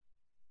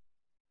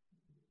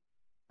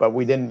 But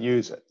we didn't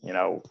use it.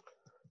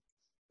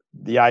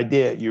 The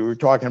idea, you were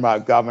talking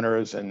about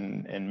governors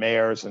and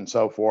mayors and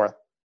so forth.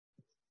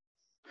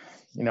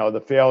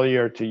 the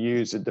failure to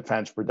use the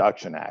Defense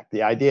Production Act,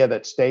 the idea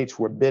that states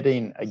were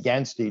bidding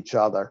against each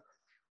other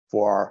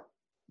for,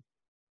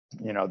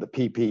 the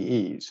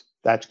PPEs.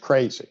 That's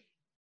crazy.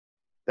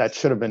 That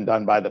should have been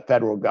done by the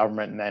federal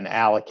government and then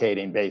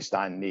allocating based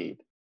on need.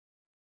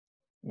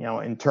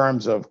 In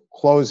terms of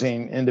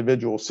closing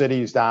individual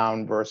cities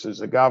down versus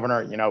the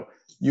governor,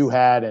 you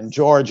had in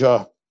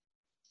Georgia,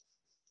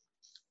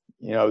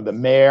 the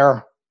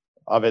mayor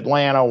of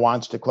Atlanta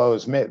wants to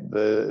close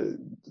the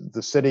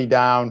city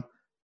down.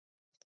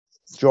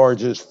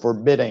 Georgia's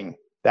forbidding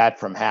that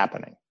from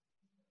happening.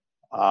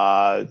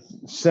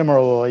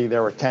 Similarly,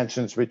 there were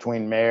tensions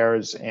between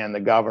mayors and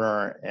the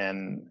governor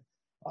in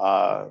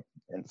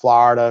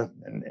Florida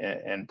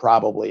and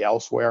probably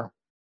elsewhere.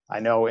 I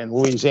know in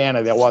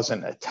Louisiana there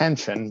wasn't a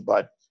tension,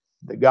 but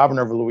the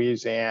governor of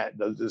Louisiana,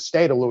 the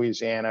state of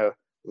Louisiana,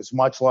 was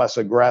much less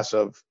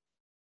aggressive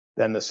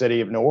than the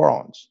city of New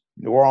Orleans.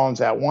 New Orleans,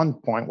 at one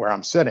point where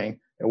I'm sitting,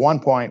 at one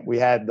point we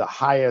had the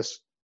highest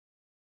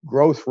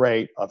growth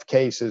rate of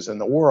cases in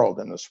the world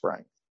in the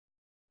spring.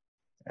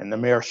 And the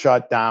mayor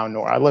shut down.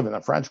 I live in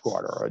the French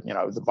Quarter.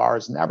 The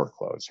bars never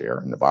close here,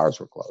 and the bars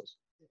were closed.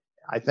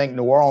 I think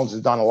New Orleans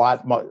has done a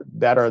lot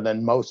better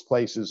than most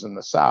places in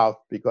the South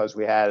because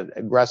we had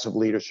aggressive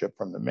leadership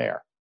from the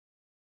mayor.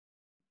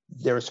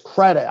 There's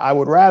credit. I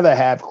would rather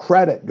have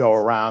credit go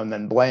around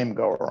than blame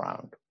go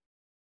around.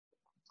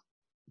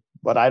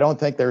 But I don't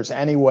think there's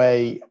any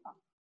way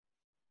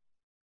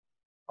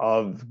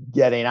of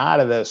getting out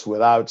of this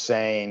without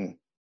saying,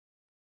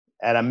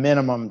 at a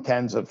minimum,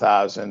 tens of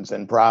thousands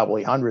and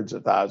probably hundreds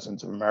of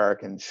thousands of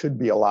Americans should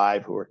be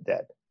alive who are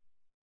dead.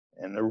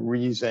 And the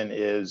reason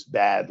is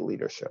bad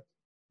leadership.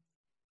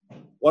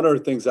 One of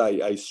the things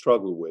I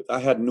struggle with, I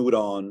had Newt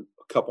on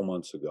a couple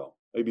months ago,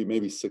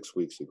 maybe 6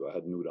 weeks ago, I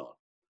had Newt on.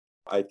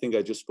 I think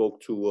I just spoke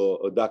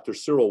to a Dr.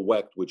 Cyril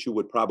Wecht, which you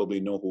would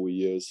probably know who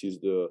he is. He's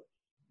the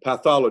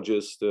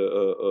pathologist,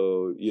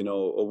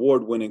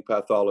 award-winning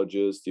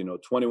pathologist,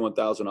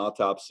 21,000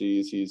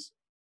 autopsies. He's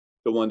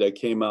the one that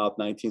came out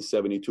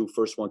 1972,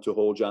 first one to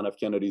hold John F.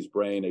 Kennedy's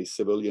brain, a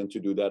civilian to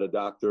do that, a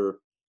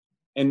doctor.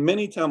 And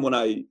many times when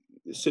I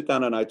sit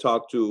down and I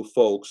talk to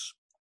folks,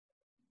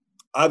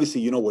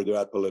 obviously, where they're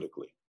at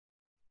politically.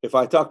 If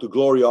I talk to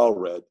Gloria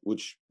Allred,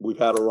 which we've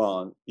had her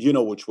on,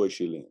 which way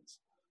she leans.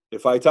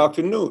 If I talk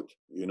to Newt,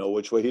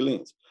 which way he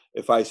leans.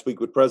 If I speak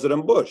with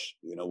President Bush,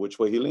 which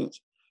way he leans.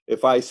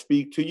 If I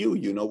speak to you,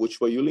 which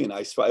way you lean.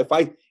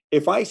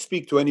 If I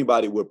speak to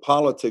anybody where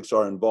politics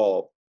are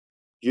involved,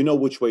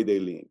 which way they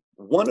lean.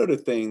 One of the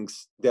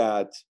things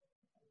that,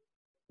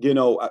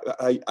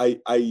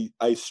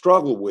 I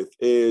struggle with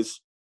is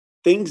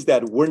things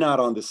that we're not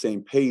on the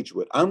same page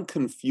with. I'm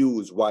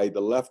confused why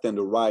the left and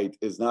the right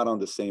is not on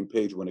the same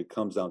page when it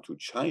comes down to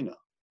China.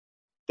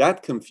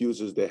 That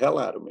confuses the hell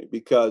out of me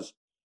because,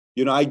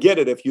 I get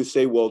it if you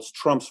say, well, it's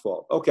Trump's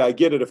fault. Okay, I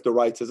get it if the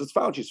right says it's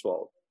Fauci's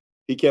fault.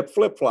 He kept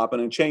flip-flopping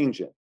and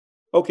changing.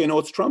 Okay, no,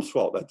 it's Trump's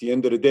fault. At the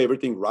end of the day,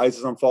 everything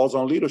rises and falls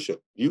on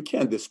leadership. You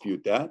can't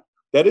dispute that.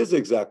 That is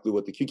exactly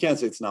what you can't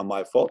say it's not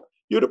my fault.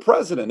 You're the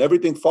president.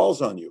 Everything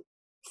falls on you.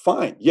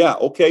 Fine. Yeah.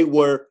 Okay.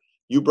 Where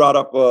you brought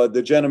up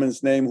the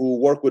gentleman's name who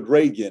worked with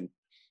Reagan.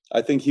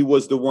 I think he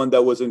was the one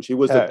that was he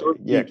was the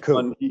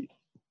one.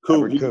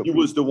 He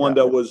was the one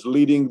that was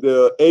leading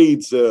the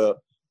AIDS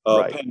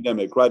right.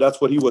 pandemic, right?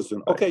 That's what he was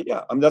doing. Right. Okay.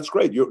 Yeah. That's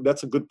great.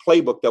 That's a good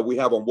playbook that we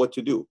have on what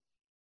to do.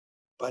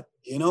 But,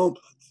 the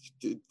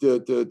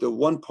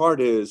one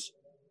part is,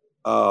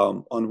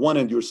 on one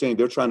end, you're saying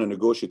they're trying to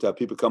negotiate to have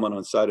people come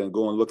on site and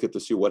go and look at to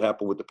see what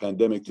happened with the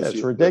pandemic.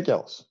 It's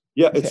ridiculous.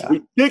 Yeah, it's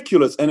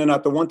ridiculous. And then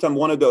at the one time,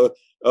 one of the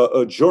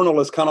a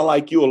journalist, kind of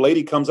like you, a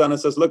lady comes on and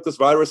says, look, this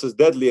virus is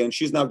deadly. And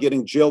she's now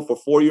getting jailed for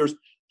 4 years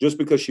just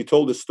because she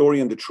told the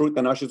story and the truth.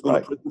 And now she's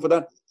going to prison for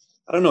that.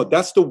 I don't know.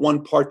 That's the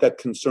one part that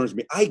concerns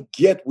me. I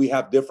get we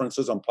have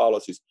differences on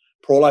policies,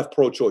 pro-life,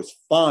 pro-choice.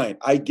 Fine.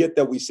 I get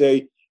that we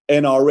say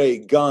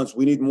NRA, guns,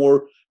 we need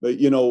more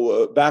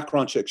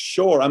background checks.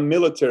 Sure, I'm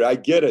military. I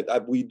get it.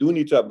 We do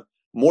need to have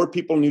more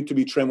people need to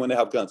be trained when they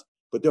have guns.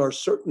 But there are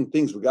certain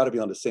things we got to be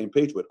on the same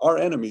page with. Our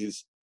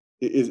enemies,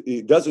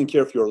 it doesn't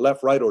care if you're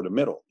left, right, or the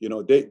middle.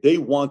 They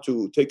want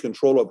to take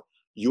control of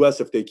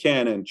U.S. if they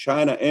can, and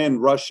China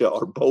and Russia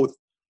are both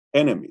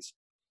enemies.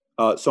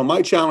 So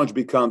my challenge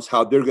becomes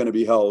how they're going to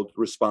be held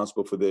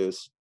responsible for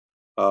this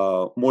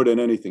more than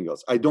anything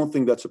else. I don't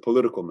think that's a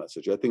political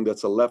message. I think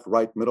that's a left,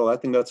 right, middle. I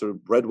think that's a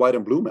red, white,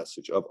 and blue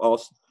message of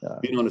us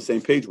being on the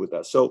same page with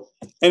that. So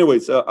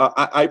anyways,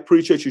 I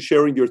appreciate you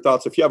sharing your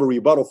thoughts. If you have a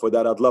rebuttal for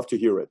that, I'd love to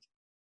hear it.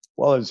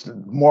 Well, it's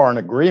more an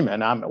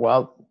agreement.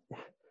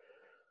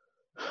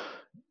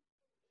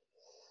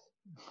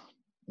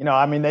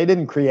 They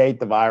didn't create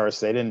the virus.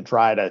 They didn't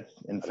try to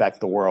infect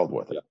the world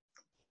with it.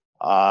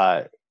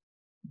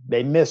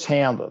 They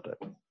mishandled it.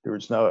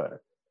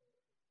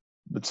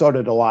 But so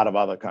did a lot of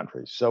other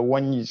countries. So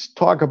when you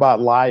talk about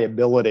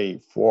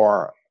liability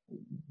for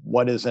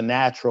what is a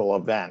natural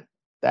event,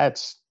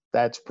 that's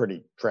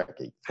pretty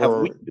tricky.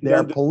 For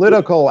their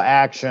political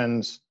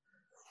actions,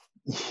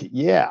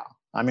 yeah.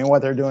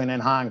 What they're doing in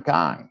Hong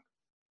Kong,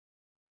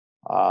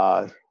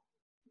 No,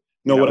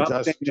 you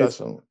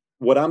know,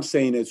 what I'm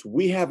saying is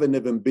we haven't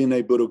even been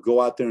able to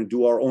go out there and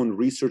do our own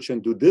research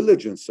and due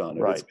diligence on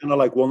it. Right. It's kind of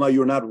like, well, now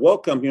you're not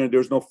welcome here and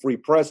there's no free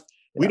press.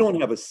 We don't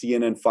have a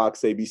CNN,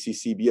 Fox, ABC,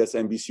 CBS,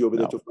 NBC over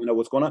there to find out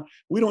what's going on.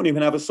 We don't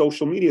even have a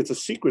social media. It's a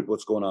secret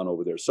what's going on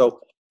over there. So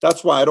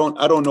that's why I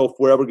don't know if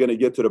we're ever going to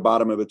get to the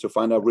bottom of it to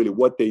find out really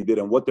what they did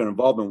and what their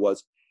involvement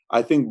was.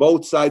 I think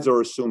both sides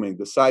are assuming,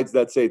 the sides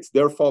that say it's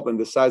their fault and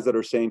the sides that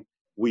are saying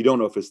we don't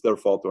know if it's their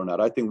fault or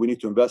not. I think we need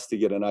to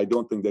investigate, and I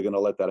don't think they're going to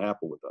let that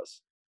happen with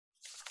us.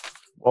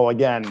 Well,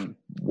 again,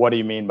 what do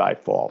you mean by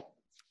fault?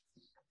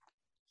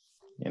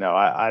 You know,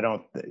 I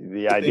don't,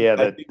 the idea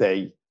that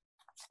they,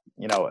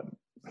 you know,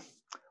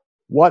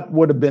 what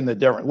would have been the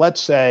difference?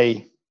 Let's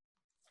say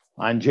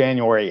on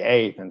January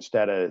 8th,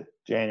 instead of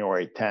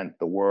January 10th,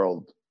 the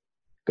world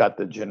got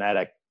the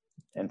genetic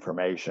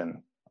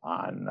information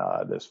on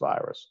this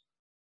virus.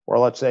 Or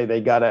let's say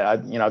they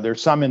got you know,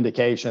 there's some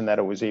indication that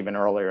it was even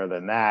earlier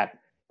than that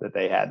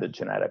they had the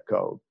genetic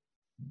code.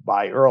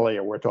 By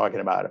earlier, we're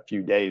talking about a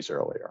few days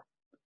earlier.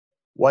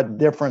 What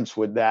difference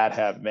would that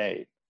have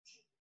made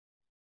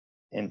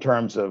in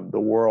terms of the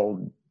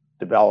world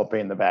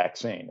developing the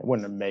vaccine? It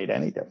wouldn't have made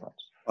any difference.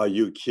 Are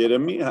you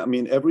kidding me? I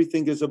mean,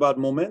 everything is about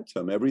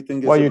momentum. Everything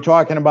is. Well, we're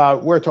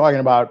talking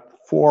about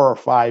 4 or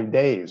 5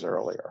 days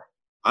earlier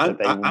that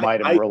they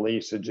might have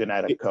released a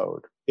genetic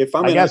code. If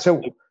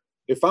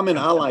I'm an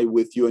ally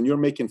with you and you're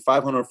making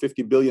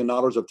 $550 billion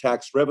of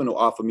tax revenue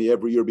off of me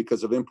every year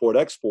because of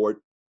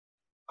import-export,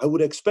 I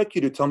would expect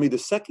you to tell me the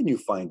second you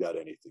find out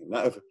anything.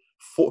 Now, if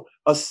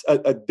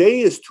a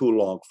day is too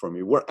long for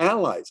me. We're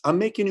allies. I'm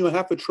making you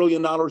 $500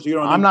 billion a year.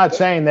 I'm not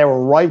saying they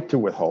were right to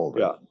withhold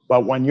it,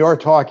 but when you're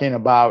talking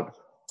about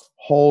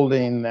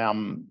holding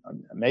them,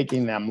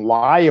 making them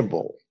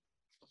liable,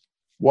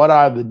 what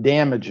are the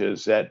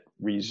damages that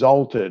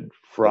resulted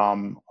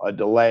from a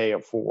delay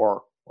of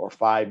 4 or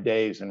 5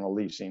 days in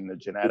releasing the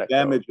genetic code?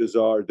 Damages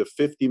are the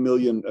 50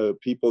 million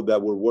people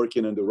that were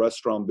working in the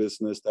restaurant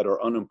business that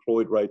are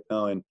unemployed right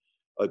now, and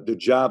the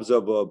jobs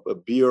of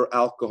beer,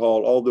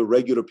 alcohol, all the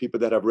regular people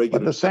that have regular.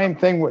 But the same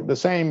thing with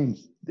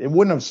it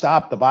wouldn't have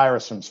stopped the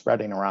virus from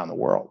spreading around the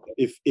world.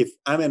 If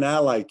I'm an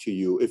ally to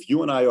you, if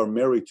you and I are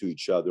married to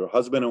each other,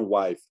 husband and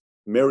wife,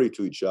 married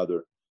to each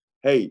other,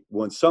 hey,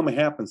 when something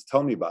happens,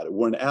 tell me about it.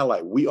 We're an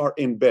ally. We are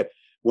in bed.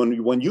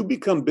 When you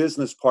become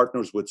business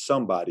partners with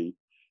somebody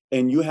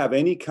and you have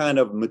any kind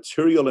of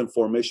material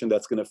information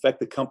that's going to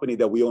affect the company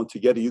that we own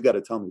together, you got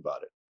to tell me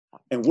about it.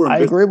 And I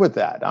agree with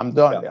that. I'm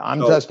done. Yeah. I'm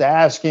just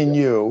asking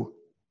you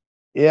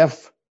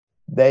if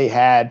they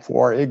had,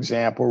 for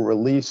example,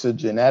 released the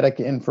genetic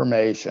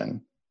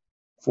information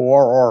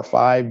 4 or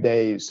 5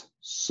 days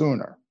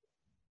sooner.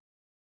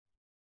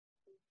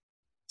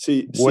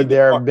 Would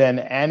there have been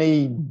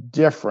any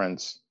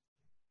difference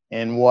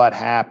in what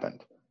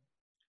happened?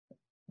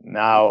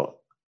 Now,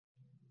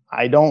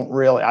 I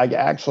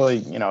actually,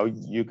 you know,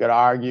 you could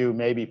argue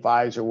maybe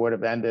Pfizer would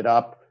have ended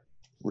up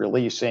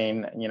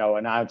releasing, you know,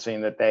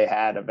 announcing that they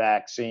had a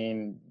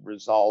vaccine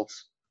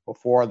results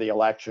before the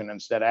election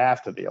instead of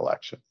after the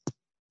election.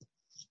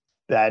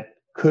 That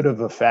could have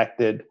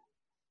affected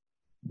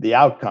the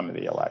outcome of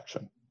the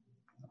election.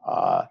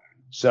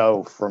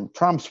 So from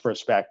Trump's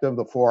perspective,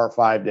 the 4 or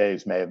 5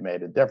 days may have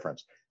made a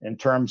difference. In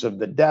terms of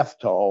the death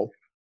toll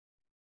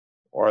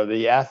or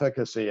the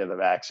efficacy of the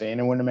vaccine,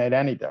 it wouldn't have made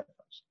any difference.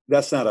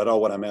 That's not at all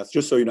what I'm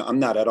asking. Just so you know, I'm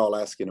not at all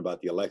asking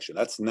about the election.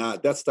 That's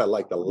not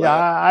like the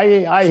last.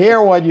 Yeah, I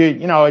hear what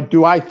you know,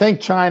 do I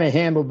think China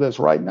handled this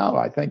right? No,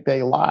 I think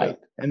they lied.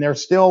 And they're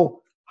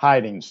still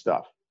hiding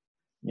stuff.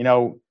 You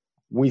know,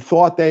 we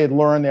thought they had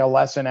learned their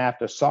lesson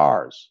after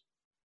SARS.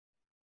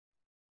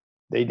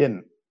 They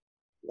didn't.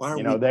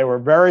 They were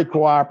very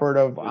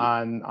cooperative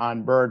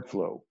on bird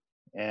flu.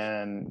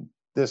 And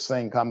this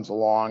thing comes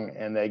along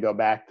and they go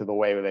back to the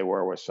way they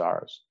were with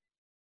SARS.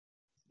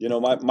 You know,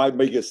 my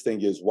biggest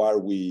thing is why are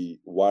we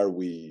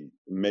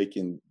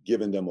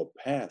giving them a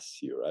pass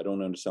here? I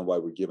don't understand why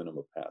we're giving them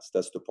a pass.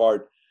 That's the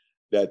part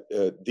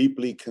that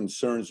deeply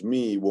concerns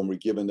me when we're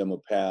giving them a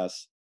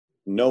pass,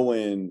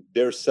 knowing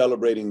they're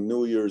celebrating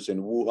New Year's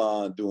in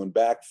Wuhan, doing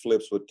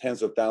backflips with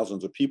tens of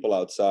thousands of people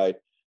outside,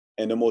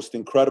 and the most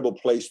incredible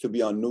place to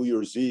be on New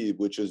Year's Eve,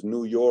 which is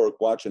New York,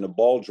 watching a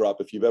ball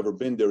drop. If you've ever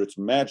been there, it's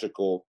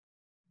magical.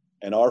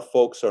 And our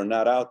folks are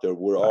not out there.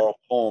 We're all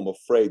home,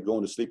 afraid,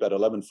 going to sleep at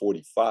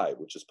 11:45,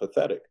 which is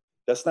pathetic.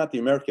 That's not the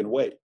American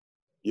way,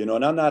 you know.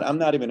 And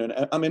I'm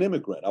an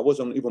immigrant. I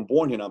wasn't even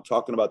born here. And I'm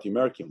talking about the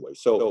American way.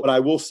 So, what I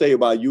will say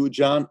about you,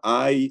 John,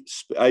 I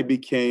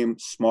became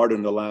smart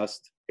in the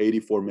last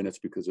 84 minutes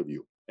because of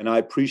you, and I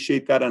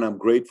appreciate that, and I'm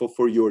grateful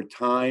for your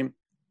time.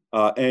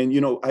 And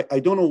you know, I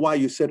don't know why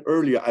you said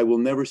earlier I will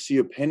never see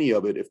a penny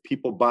of it if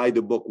people buy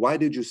the book. Why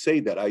did you say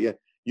that?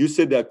 You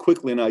said that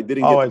quickly, and I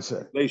didn't get the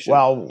translation.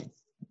 Well,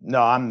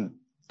 no,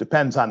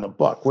 depends on the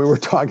book. We were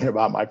talking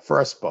about my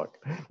first book,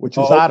 which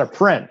is out of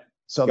print.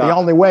 So the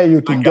only way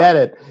you can get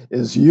it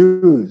is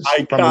used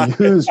from a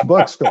used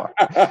bookstore.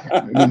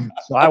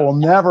 So I will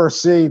never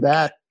see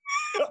that.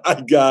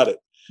 I got it.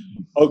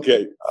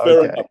 Okay,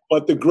 fair enough.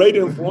 But the great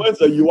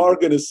influenza, you are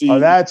going to see. Oh,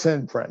 that's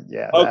in print.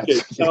 Yeah. Okay,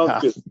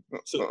 sounds good.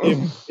 So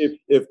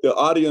if the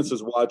audience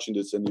is watching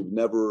this and you've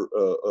never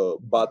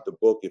bought the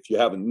book, if you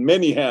haven't,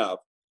 many have,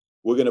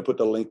 we're going to put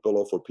the link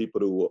below for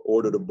people to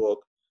order the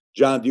book.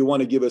 John, do you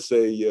want to give us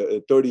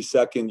a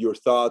 30-second your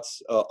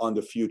thoughts on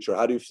the future?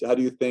 How do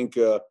you think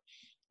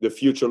the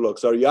future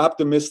looks? Are you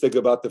optimistic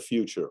about the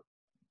future?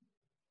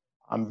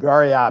 I'm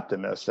very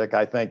optimistic.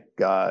 I think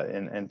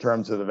in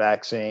terms of the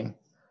vaccine,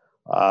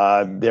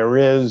 there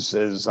is,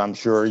 as I'm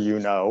sure you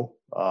know,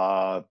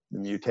 the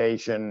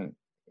mutation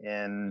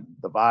in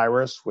the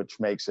virus, which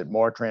makes it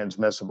more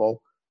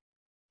transmissible.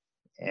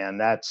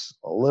 And that's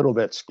a little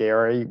bit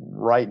scary.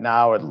 Right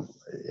now,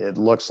 it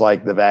looks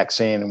like the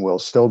vaccine will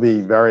still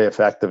be very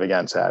effective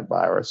against that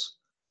virus.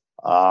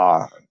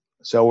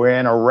 So we're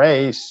in a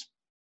race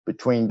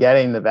between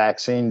getting the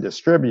vaccine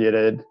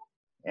distributed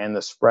and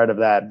the spread of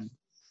that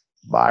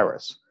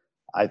virus.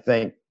 I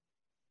think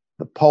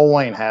the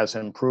polling has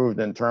improved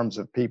in terms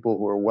of people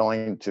who are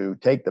willing to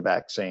take the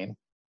vaccine,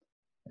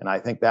 and I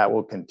think that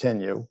will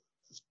continue.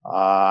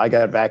 I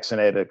got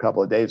vaccinated a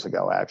couple of days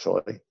ago,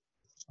 actually.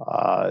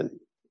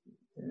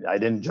 I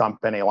didn't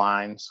jump any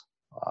lines.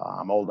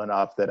 I'm old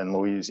enough that in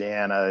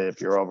Louisiana,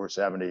 if you're over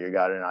 70, you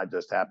got it. And I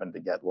just happened to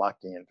get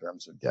lucky in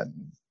terms of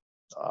getting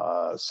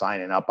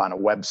signing up on a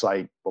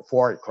website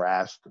before it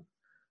crashed.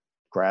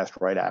 Crashed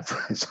right after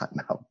I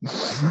signed up.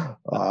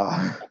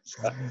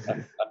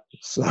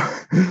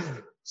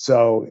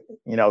 So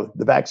you know,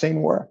 the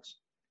vaccine works.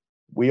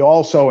 We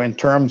also, in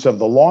terms of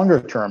the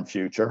longer term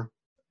future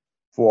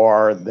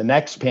for the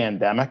next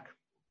pandemic,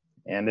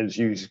 and as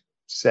you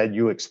said,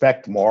 you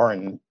expect more,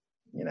 and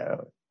you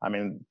know, I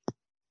mean,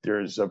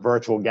 there's a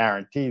virtual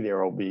guarantee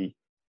there will be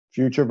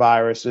future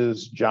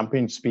viruses,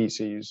 jumping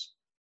species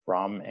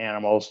from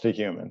animals to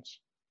humans.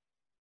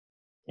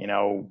 You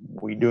know,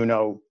 we do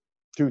know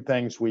two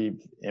things.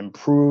 We've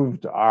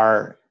improved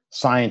our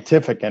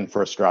scientific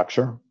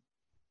infrastructure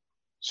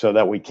so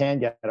that we can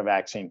get a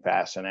vaccine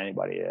faster than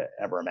anybody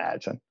ever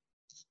imagined.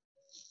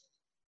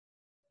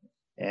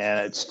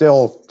 And it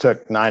still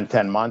took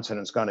 9-10 months,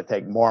 and it's going to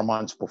take more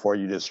months before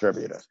you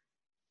distribute it.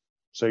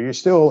 So you're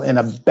still, in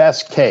a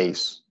best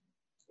case,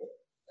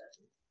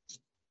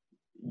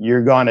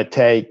 you're going to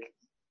take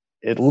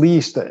at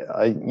least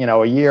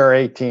a year,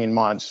 18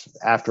 months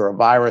after a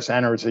virus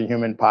enters a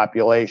human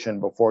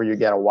population before you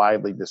get a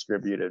widely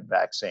distributed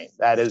vaccine.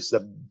 That is the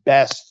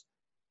best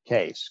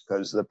case,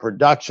 because the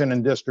production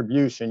and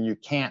distribution, you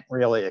can't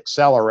really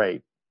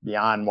accelerate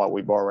beyond what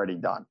we've already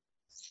done.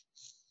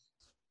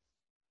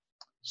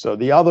 So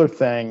the other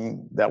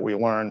thing that we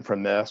learned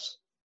from this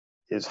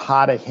is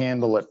how to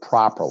handle it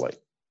properly.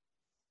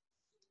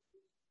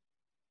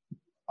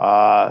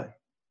 The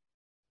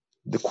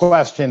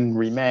question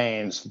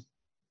remains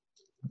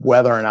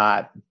whether or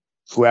not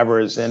whoever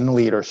is in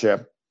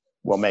leadership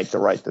will make the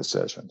right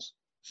decisions.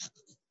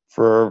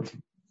 For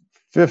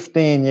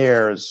 15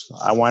 years,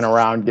 I went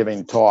around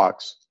giving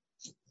talks,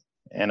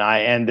 and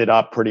I ended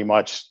up pretty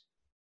much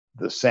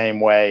the same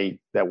way,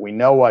 that we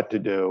know what to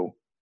do,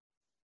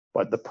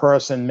 but the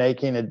person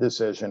making a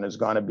decision is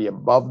going to be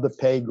above the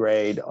pay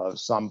grade of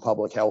some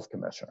public health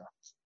commissioner.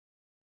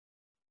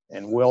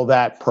 And will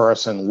that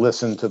person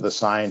listen to the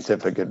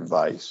scientific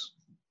advice,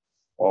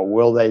 or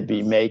will they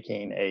be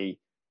making a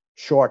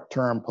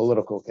short-term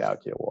political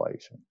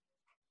calculation?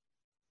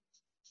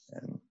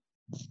 And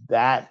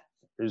that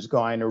is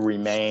going to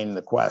remain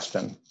the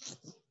question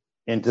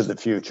into the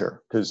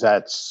future, because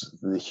that's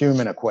the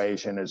human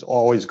equation is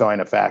always going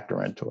to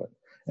factor into it.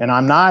 And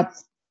I'm not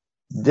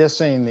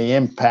dissing the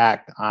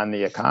impact on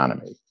the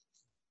economy.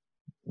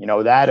 You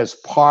know, that is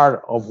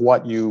part of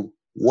what you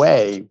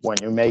weigh when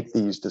you make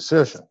these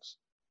decisions.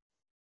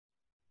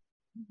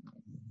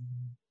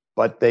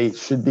 But they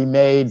should be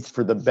made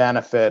for the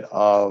benefit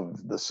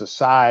of the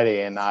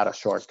society and not a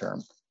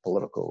short-term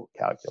political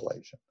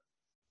calculation.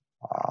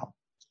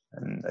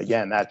 And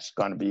again, that's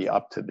going to be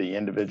up to the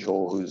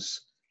individual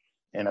who's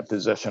in a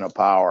position of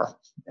power,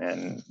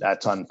 and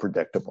that's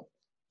unpredictable.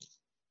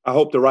 I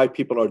hope the right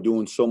people are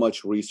doing so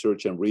much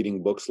research and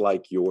reading books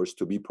like yours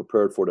to be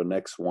prepared for the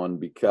next one,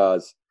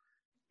 because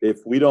if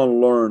we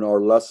don't learn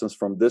our lessons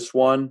from this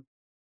one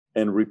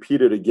and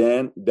repeat it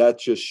again, that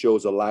just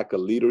shows a lack of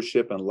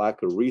leadership and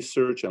lack of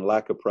research and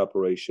lack of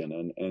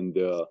preparation. And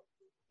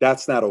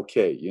that's not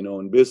okay. You know,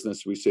 in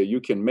business, we say you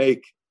can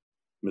make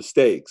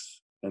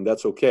mistakes, and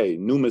that's okay.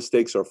 New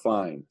mistakes are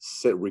fine.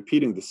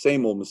 Repeating the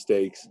same old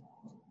mistakes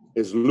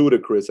is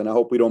ludicrous. And I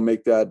hope we don't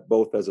make that,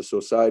 both as a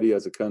society,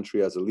 as a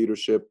country, as a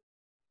leadership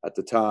at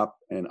the top,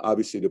 and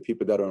obviously the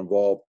people that are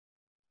involved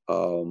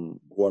who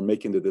are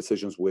making the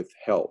decisions with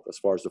health, as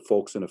far as the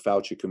folks in the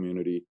Fauci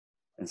community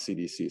and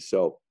CDC.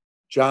 So,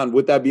 John,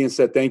 with that being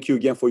said, thank you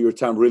again for your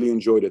time. Really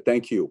enjoyed it.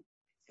 Thank you.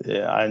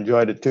 Yeah, I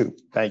enjoyed it too.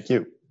 Thank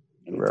you.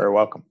 You're very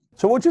welcome.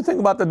 So what do you think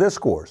about the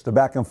discourse, the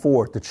back and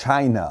forth, the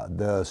China,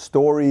 the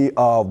story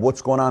of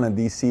what's going on in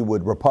D.C.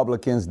 with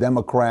Republicans,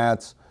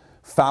 Democrats,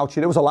 Fauci?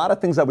 There was a lot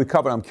of things that we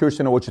covered. I'm curious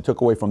to know what you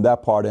took away from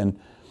that part. And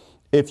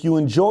If you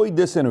enjoyed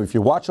this interview, if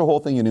you watch the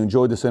whole thing and you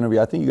enjoyed this interview,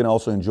 I think you can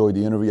also enjoy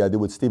the interview I did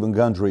with Stephen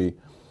Gundry,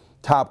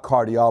 top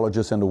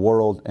cardiologist in the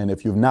world. And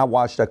if you've not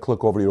watched that,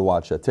 click over here to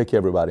watch that. Take care,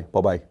 everybody.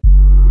 Bye-bye.